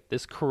 Okay,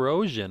 this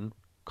corrosion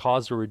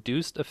caused a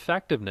reduced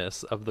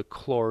effectiveness of the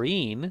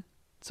chlorine.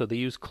 So they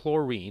use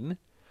chlorine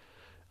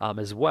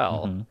as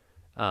well. Hmm.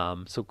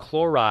 So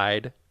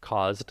chloride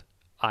caused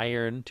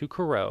iron to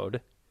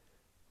corrode,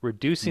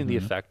 reducing the Hmm.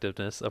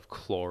 effectiveness of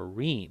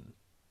chlorine.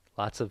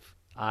 Lots of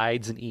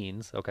ides and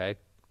enes. Okay,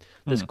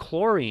 this Hmm.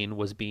 chlorine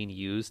was being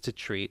used to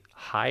treat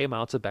high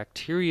amounts of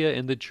bacteria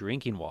in the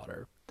drinking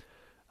water.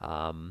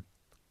 Um,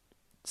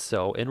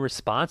 so, in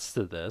response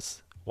to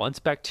this, once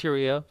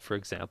bacteria, for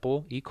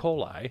example, E.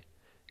 coli,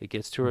 it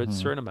gets to a Hmm.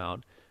 certain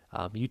amount,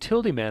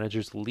 utility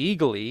managers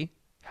legally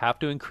have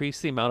to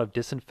increase the amount of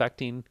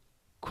disinfecting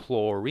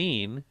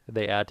chlorine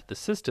they add to the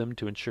system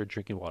to ensure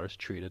drinking water is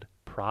treated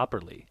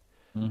properly.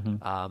 Hmm.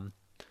 Um,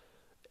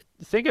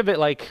 think of it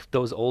like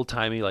those old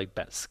timey like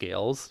bet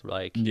scales,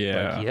 like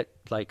Yeah. you hit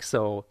like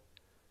so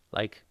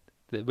like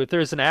if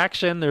there's an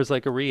action, there's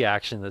like a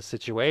reaction in the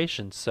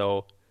situation.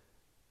 So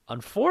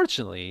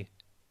unfortunately,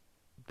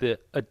 the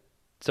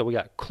so we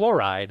got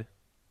chloride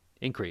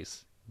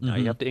increase. Now you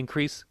Mm-hmm. have to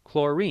increase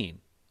chlorine.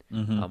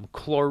 Mm-hmm.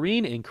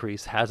 Chlorine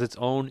increase has its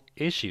own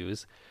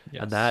issues,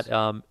 and Yes.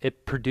 that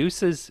it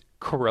produces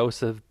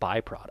corrosive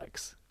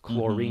byproducts. Mm-hmm.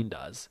 Chlorine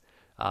does.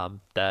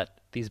 That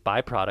these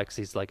byproducts,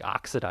 these like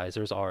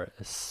oxidizers, are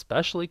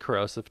especially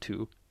corrosive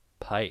to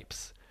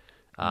pipes.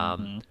 Um,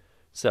 Mm-hmm.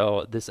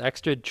 so this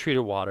extra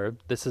treated water,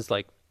 this is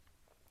like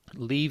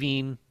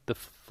leaving the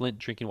Flint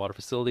drinking water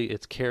facility.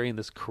 It's carrying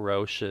this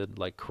corrosion,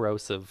 like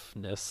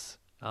corrosiveness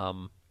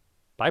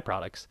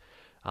byproducts,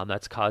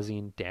 that's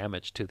causing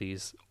damage to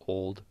these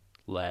old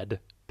lead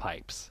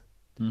pipes.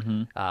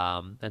 Mm-hmm.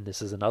 And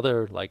this is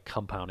another like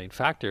compounding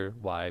factor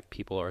why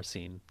people are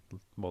seeing,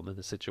 well, in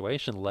the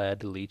situation,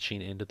 lead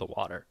leaching into the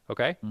water.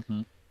 Okay.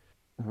 Mm-hmm.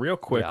 Real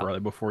quick, Yeah. Riley,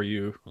 before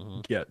you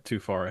Hmm. get too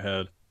far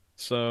ahead.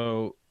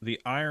 So the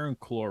iron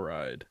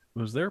chloride,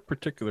 was there a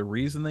particular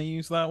reason they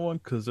use that one?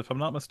 Because if I'm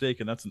not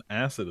mistaken, that's an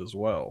acid as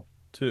well,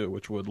 too,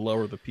 which would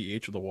lower the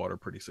pH of the water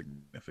pretty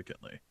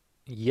significantly.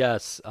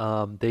 Yes.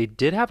 They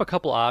did have a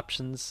couple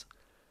options.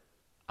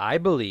 I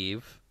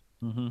believe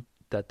Mm-hmm.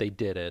 that they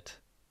did it,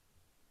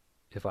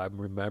 if I'm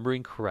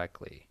remembering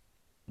correctly.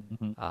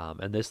 Mm-hmm.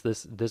 And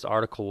this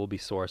article will be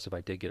sourced if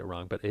I did get it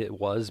wrong, but it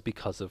was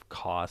because of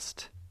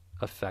cost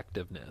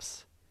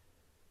effectiveness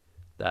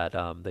that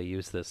they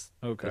use this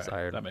Okay.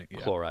 iron That make yeah.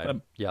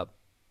 chloride. Yep,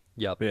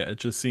 yep. Yeah, it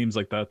just seems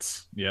like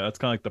that's kind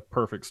of like the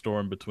perfect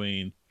storm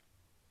between.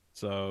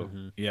 So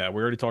Hmm. yeah,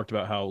 we already talked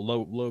about how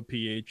low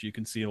pH you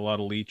can see a lot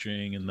of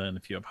leaching, and then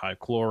if you have high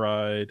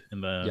chloride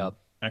and then Yep,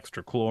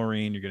 extra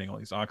chlorine, you're getting all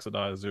these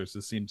oxidizers.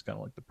 This seems kind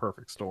of like the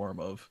perfect storm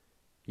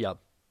yep.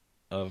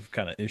 of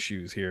kind of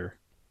issues here.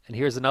 And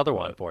here's another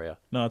one But for you.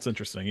 no, it's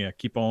interesting. Yeah,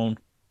 keep on.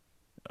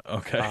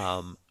 Okay.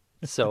 Um,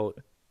 so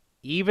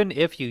even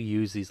if you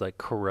use these like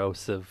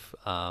corrosive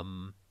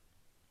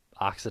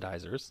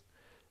oxidizers,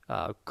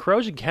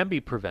 corrosion can be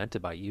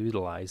prevented by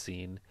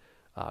utilizing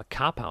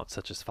compounds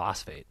such as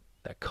phosphate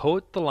that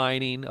coat the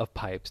lining of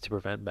pipes to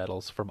prevent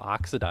metals from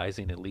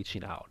oxidizing and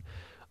leaching out.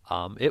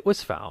 It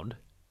was found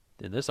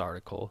in this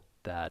article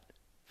that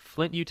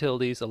Flint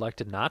utilities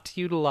elected not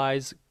to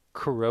utilize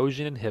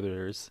corrosion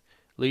inhibitors,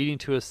 leading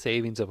to a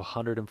savings of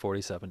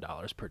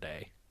 $147 per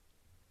day.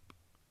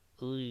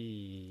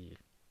 Mm-hmm,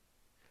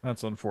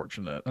 That's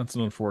unfortunate. That's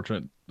an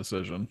unfortunate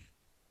decision.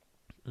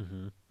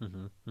 mm-hmm,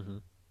 mm-hmm.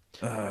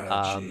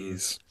 Um,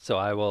 Jeez. so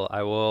I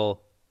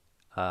will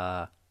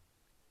uh,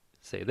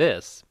 say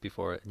this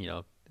before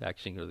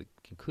actually go to the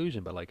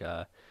conclusion, but like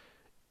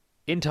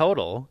in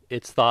total,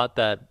 it's thought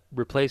that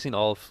replacing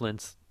all of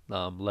Flint's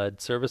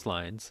lead service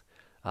lines,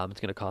 it's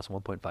going to cost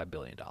 $1.5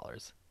 billion,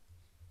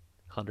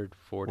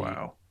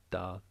 Wow.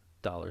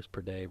 $140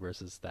 per day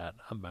versus that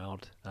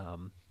amount,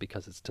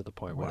 because it's to the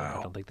point where I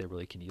Wow. don't think they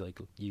really can like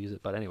use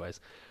it. But anyways,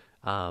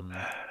 um,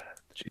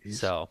 Jeez.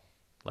 so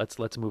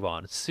let's move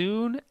on.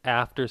 Soon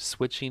after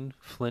switching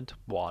Flint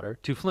water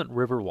to Flint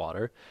River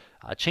water,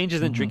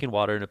 changes in Mm-hmm. drinking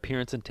water in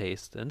appearance and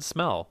taste and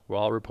smell were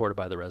all reported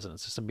by the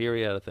residents. Just a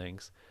myriad of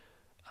things.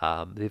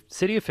 The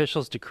city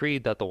officials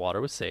decreed that the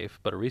water was safe,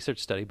 but a research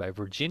study by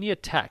Virginia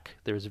Tech,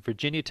 there's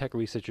Virginia Tech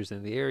researchers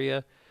in the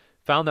area,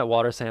 found that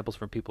water samples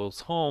from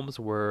people's homes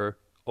were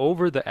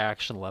over the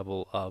action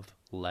level of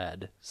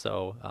lead.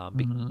 So,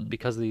 Mm-hmm.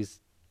 because of these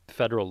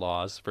federal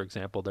laws, for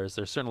example, there's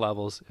certain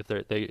levels.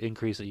 If they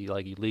increase it, you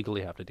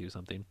legally have to do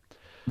something.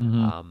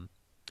 Mm-hmm. Um,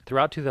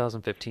 Throughout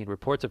 2015,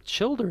 reports of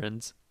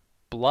children's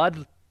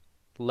blood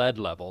lead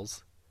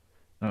levels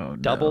Oh no.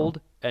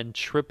 doubled and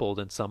tripled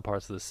in some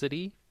parts of the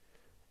city.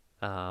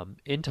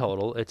 In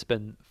total, it's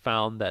been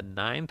found that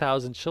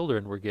 9,000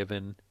 children were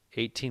given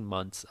 18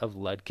 months of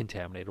lead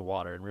contaminated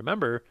water. And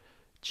remember,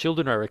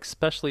 children are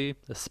especially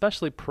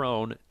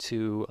prone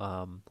to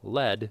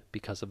lead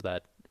because of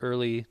that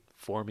early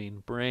forming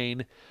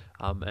brain,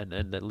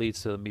 and that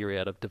leads to a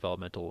myriad of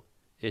developmental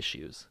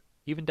issues,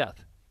 even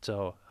death.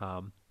 So,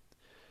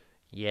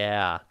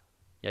 yeah,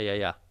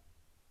 yeah.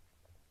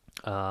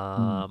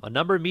 Mm. A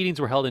number of meetings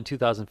were held in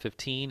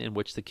 2015 in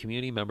which the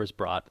community members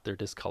brought their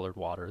discolored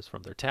waters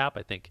from their tap.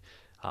 I think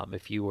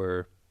if you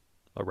were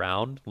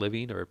around,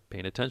 living, or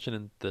paying attention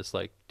in this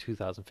like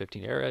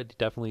 2015 era,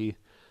 definitely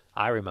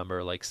I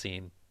remember like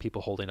seeing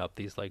people holding up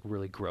these like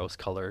really gross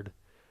colored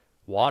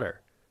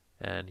water.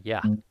 And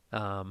yeah, Mm.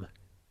 um,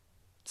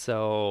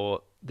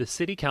 so the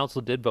city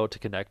council did vote to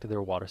connect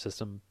their water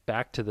system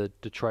back to the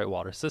Detroit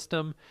water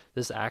system.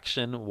 This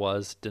action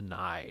was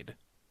denied.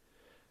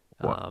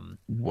 What? Um,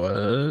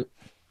 What?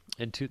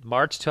 in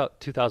March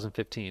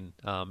 2015,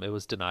 it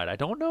was denied. I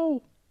don't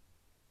know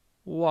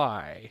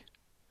why.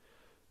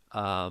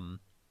 Um,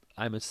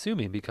 I'm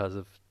assuming because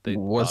of they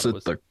Was thought it it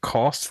was the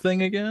cost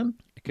thing again?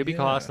 it could be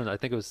cost, Yeah. and I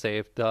think it was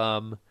saved.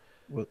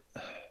 What?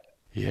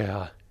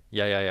 Yeah,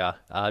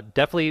 yeah.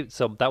 Definitely.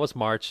 So that was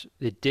March.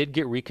 It did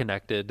get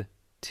reconnected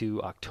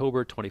to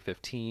October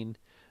 2015.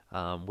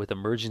 with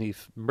emergency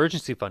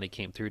funding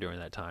came through during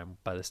that time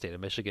by the state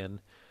of Michigan.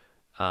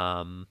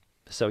 Um,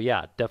 so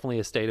yeah, definitely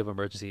a state of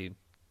emergency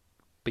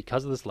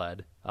because of this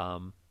lead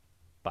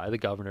by the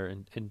governor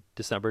in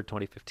December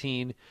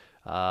 2015.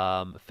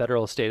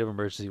 Federal state of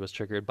emergency was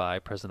triggered by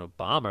President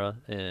Obama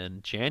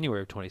in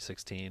January of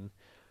 2016.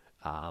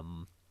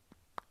 Um,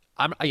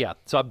 yeah,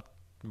 so I'm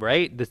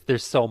right.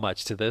 There's so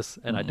much to this,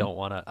 and I Mm-mm. don't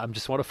want to. I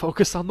just want to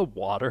focus on the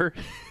water.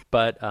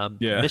 But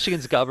Yeah.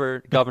 Michigan's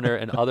governor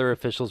and other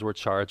officials were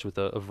charged with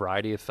a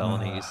variety of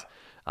felonies,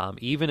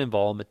 even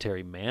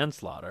involuntary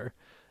manslaughter.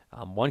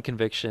 One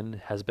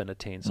conviction has been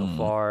attained so Mm.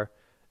 far.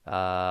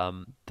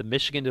 The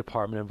Michigan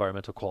Department of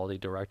Environmental Quality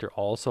director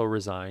also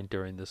resigned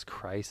during this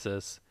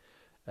crisis.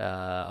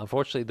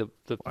 Unfortunately,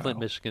 the Flint, Wow.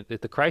 Michigan,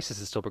 the crisis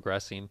is still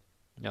progressing.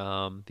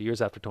 The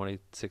years after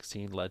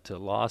 2016 led to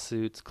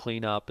lawsuits,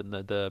 cleanup, and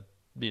the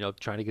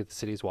trying to get the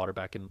city's water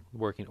back in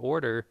working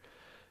order.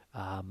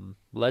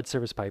 Lead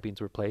service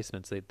piping's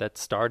replacements that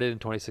started in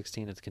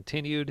 2016 has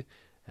continued.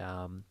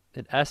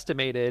 An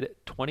estimated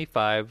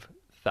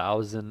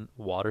 25,000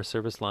 water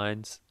service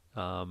lines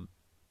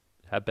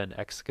have been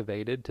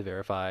excavated to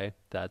verify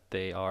that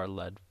they are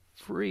lead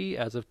free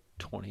as of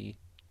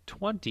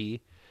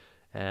 2020,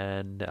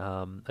 and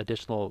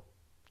additional,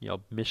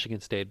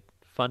 Michigan State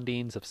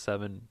fundings of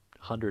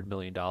 $700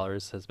 million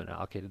has been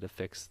allocated to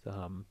fix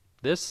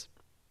this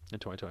in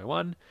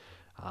 2021.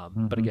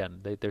 But Hmm. again,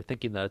 they're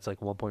thinking that it's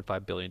like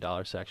 $1.5 billion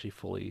to actually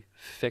fully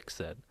fix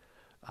it.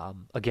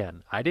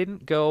 Again, I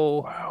didn't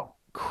go Wow.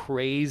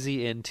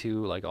 crazy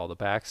into like all the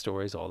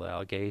backstories, all the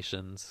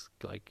allegations,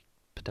 like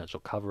potential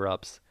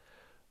cover-ups.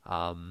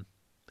 Um,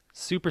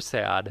 Super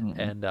sad, Mm-mm.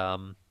 and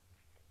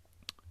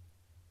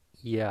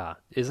yeah,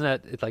 isn't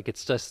that like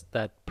it's just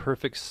that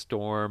perfect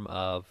storm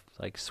of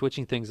like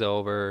switching things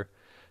over,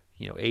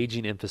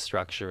 aging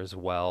infrastructure as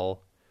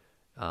well.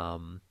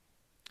 Um,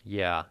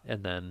 yeah,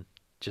 and then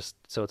just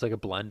so it's like a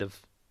blend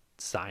of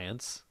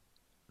science,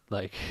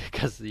 like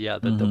because yeah,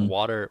 the Hmm.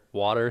 water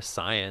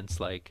science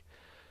like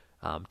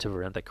to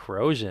prevent the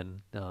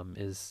corrosion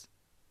is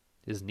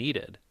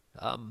needed.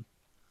 Um,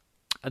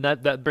 and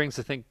that brings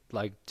to think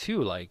like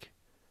too like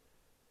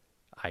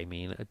I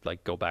mean,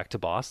 like go back to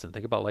Boston.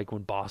 Think about like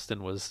when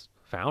Boston was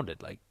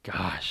founded. Like,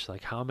 gosh,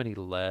 like how many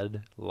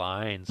lead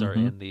lines are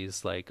Hmm. in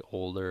these like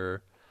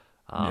older,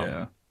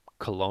 Yeah. um,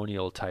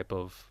 colonial type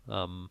of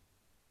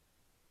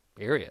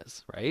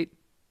areas, right?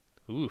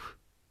 Oof,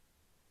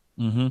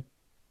 Hmm.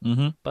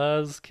 Hmm.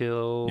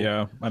 buzzkill.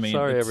 Yeah. I mean,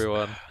 Sorry, it's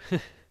everyone.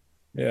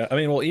 yeah. I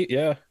mean, well,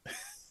 yeah.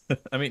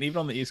 I mean, even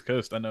on the East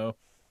Coast, I know.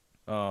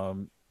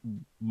 Um,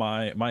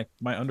 my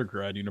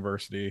undergrad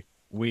university,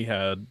 we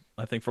had,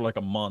 I think, for like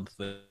a month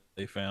that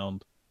they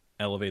found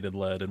elevated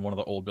lead in one of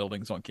the old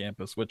buildings on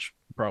campus, which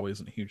probably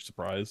isn't a huge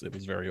surprise. It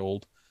was very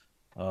old.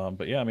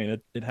 But yeah, I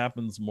mean, it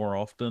happens more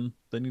often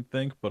than you'd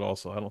think, but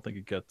also I don't think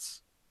it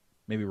gets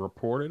maybe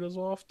reported as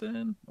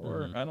often,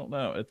 or Hmm. I don't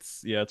know.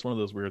 It's yeah, it's one of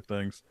those weird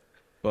things.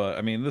 But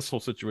I mean, this whole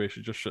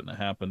situation just shouldn't have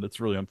happened. It's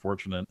really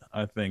unfortunate.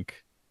 I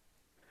think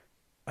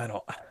I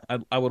don't.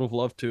 I would have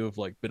loved to have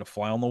like been a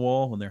fly on the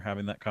wall when they're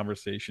having that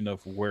conversation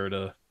of where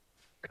to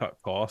cut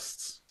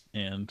costs,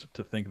 and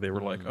to think they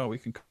were like, Hmm. oh, we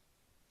can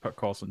cut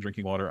costs on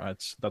drinking water.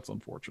 That's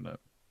unfortunate.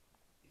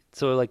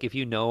 So, like, if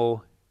you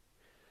know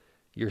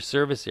your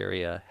service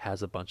area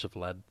has a bunch of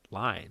lead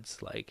lines,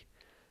 like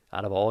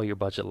out of all your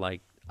budget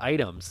like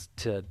items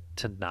to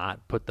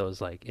not put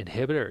those like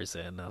inhibitors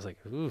in. I was like,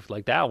 ooh,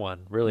 like that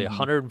one, really Hmm.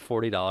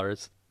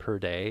 $140 per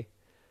day.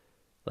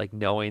 Like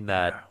knowing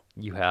that Yeah.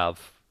 you have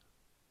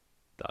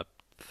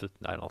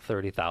I don't know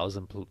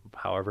 30,000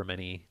 however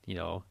many,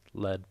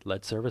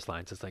 lead service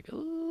lines. It's like,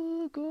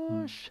 oh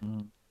gosh.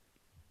 Mhm.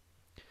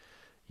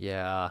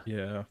 Yeah.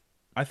 Yeah.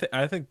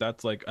 I think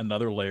that's like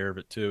another layer of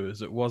it too,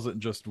 is it wasn't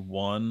just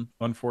one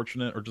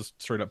unfortunate or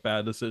just straight up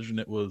bad decision,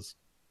 it was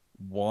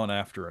one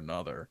after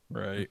another,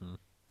 right? Hmm.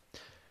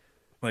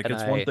 Like And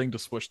it's one I thing to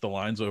switch the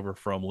lines over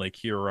from Lake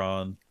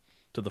Huron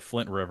to the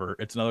Flint River.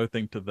 It's another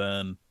thing to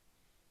then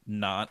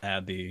not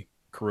add the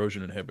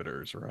corrosion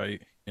inhibitors,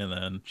 right? And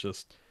then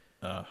just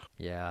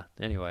Yeah.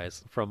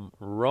 Anyways, from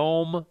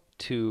Rome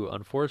to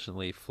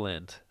unfortunately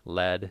Flint,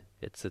 lead.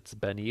 It's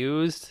been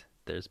used.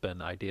 There's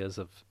been ideas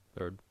of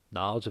or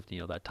knowledge of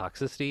that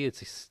toxicity.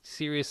 It's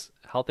serious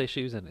health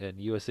issues, and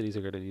U.S. cities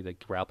are going to need to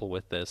grapple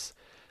with this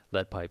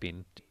lead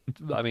piping.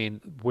 I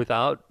mean,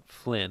 without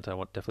Flint,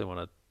 definitely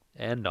want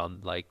to end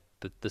on like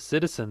the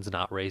citizens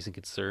not raising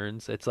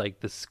concerns. It's like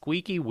the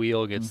squeaky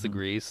wheel gets the mhm.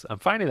 grease. I'm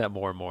finding that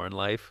more and more in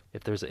life.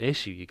 If there's an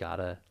issue, you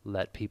gotta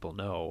let people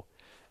know.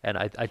 And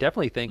I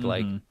definitely think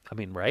like Mhm. I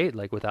mean right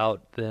like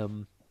without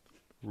them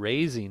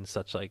raising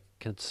such like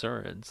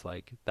concerns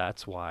like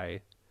that's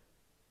why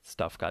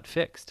stuff got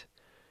fixed.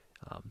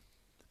 Um,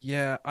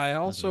 Yeah, I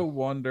mhm. also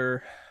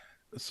wonder,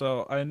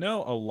 so I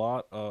know a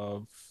lot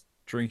of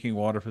drinking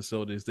water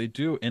facilities, they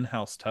do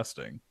in-house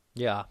testing.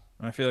 Yeah.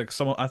 And I feel like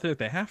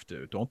they have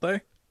to, don't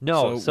they?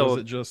 No. So was So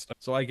it just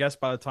so I guess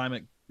by the time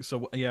it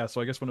so yeah,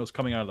 so I guess when it was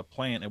coming out of the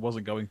plant, it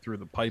wasn't going through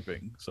the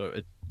piping. So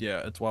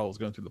it's while it was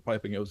going through the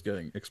piping, it was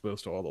getting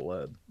exposed to all the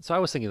lead. So I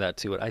was thinking that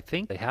too. I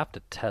think they have to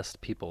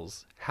test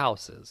people's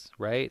houses,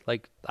 right?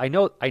 Like I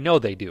know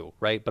they do,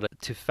 right? But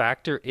to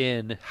factor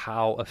in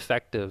how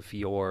effective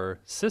your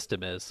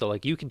system is, so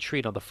like you can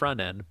treat on the front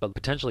end, but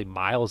potentially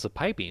miles of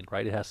piping,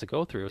 right? It has to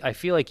go through. I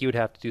feel like you would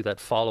have to do that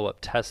follow-up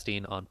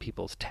testing on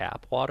people's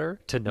tap water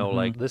to know Mm-hmm.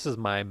 like this is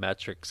my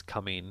metrics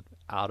coming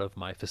out of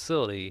my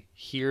facility.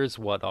 Here's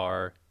what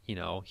our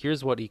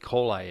here's what E.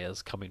 coli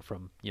is coming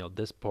from,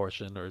 this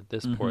portion or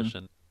this Mm-hmm.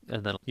 portion.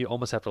 And then you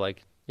almost have to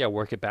like, yeah,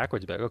 work it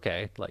backwards. Be like,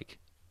 okay, like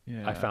I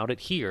Yeah. found it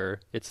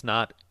here. It's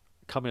not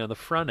coming on the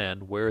front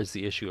end. Where is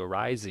the issue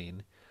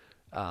arising?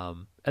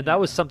 And that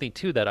was Yeah. something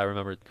too that I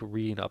remember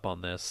reading up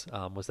on this,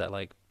 was that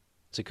like,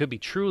 so it could be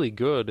truly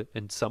good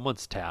in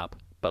someone's tap,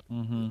 but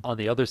Mm-hmm. on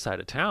the other side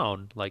of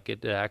town, like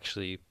it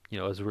actually,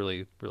 is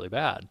really, really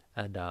bad.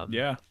 Yeah.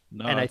 And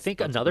No, I that's think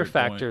that's a another great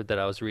point. factor that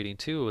I was reading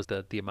too was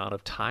that the amount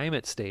of time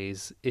it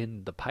stays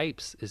in the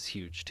pipes is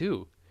huge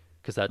too,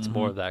 because that's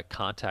more Mm-hmm. of that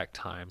contact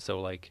time. So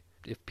like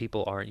if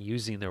people aren't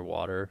using their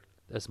water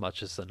as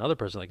much as another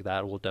person, like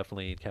that will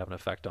definitely have an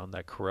effect on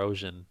that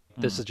corrosion.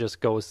 This Mm. is just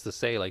goes to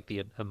say like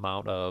the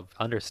amount of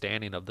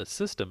understanding of the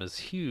system is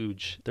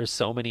huge. There's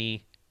so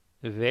many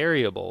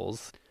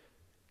variables.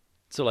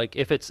 So like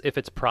if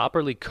it's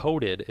properly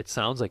coded, it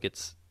sounds like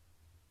it's,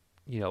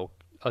 you know,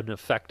 an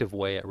effective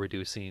way at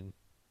reducing,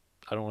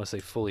 I don't want to say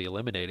fully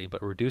eliminating,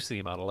 but reducing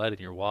the amount of lead in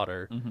your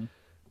water. Mm-hmm.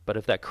 But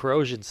if that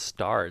corrosion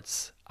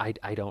starts, I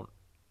don't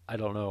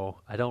know.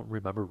 I don't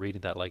remember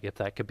reading that like if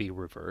that could be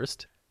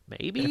reversed. If I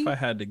Maybe?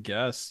 had to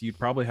guess, you'd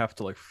probably have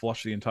to like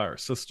flush the entire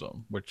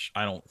system, which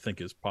I don't think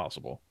is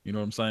possible. You know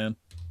what I'm saying?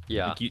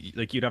 Yeah.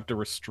 You'd have to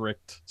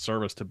restrict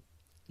service to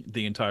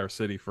the entire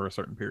city for a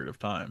certain period of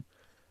time.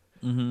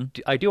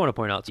 Mm-hmm. I do want to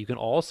point out you can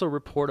also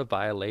report a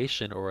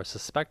violation or a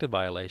suspected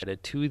violation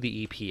to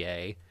the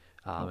EPA,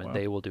 Oh and wow.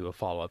 they will do a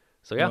follow up.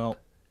 So yeah, Well,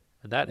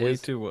 and that way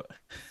is to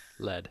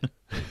lead.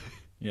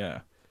 yeah,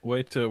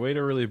 way to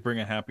really bring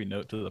a happy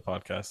note to the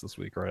podcast this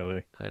week,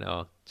 Riley. I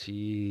know.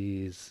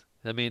 Jeez.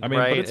 I mean, I mean,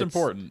 but right? it's It's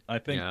important. I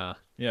think, yeah.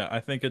 yeah, I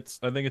think it's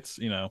that's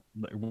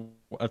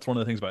one of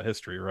the things about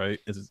history, right?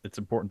 Is it's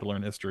important to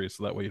learn history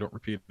so that way you don't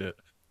repeat it.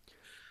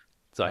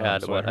 So I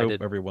had So I what I hope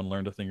did everyone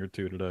learned a thing or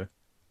two today.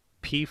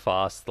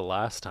 PFOS the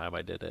last time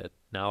I did it.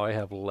 Now I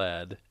have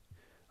lead.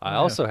 I Oh yeah,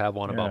 also have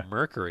one about yeah.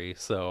 mercury,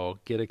 so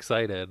get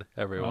excited,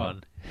 Oh,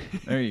 everyone.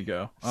 there you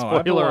go. Oh, I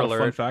have a Spoiler lot of fun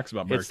alert, facts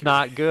about it's Mercury.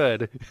 not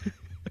good.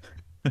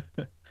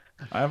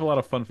 I have a lot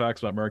of fun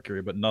facts about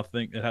Mercury, but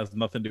nothing. It has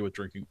nothing to do with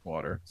drinking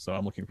water. So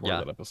I'm looking forward to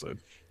Yeah. that episode.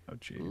 Oh,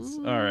 jeez.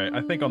 All right.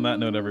 I think on that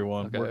note, Ooh.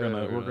 everyone, Okay.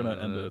 we're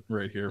gonna end it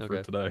right here for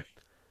Okay. today.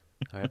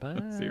 All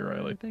right. See you, Bye.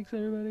 Riley. Thanks,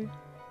 everybody.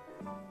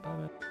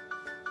 Bye.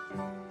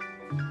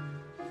 Bye.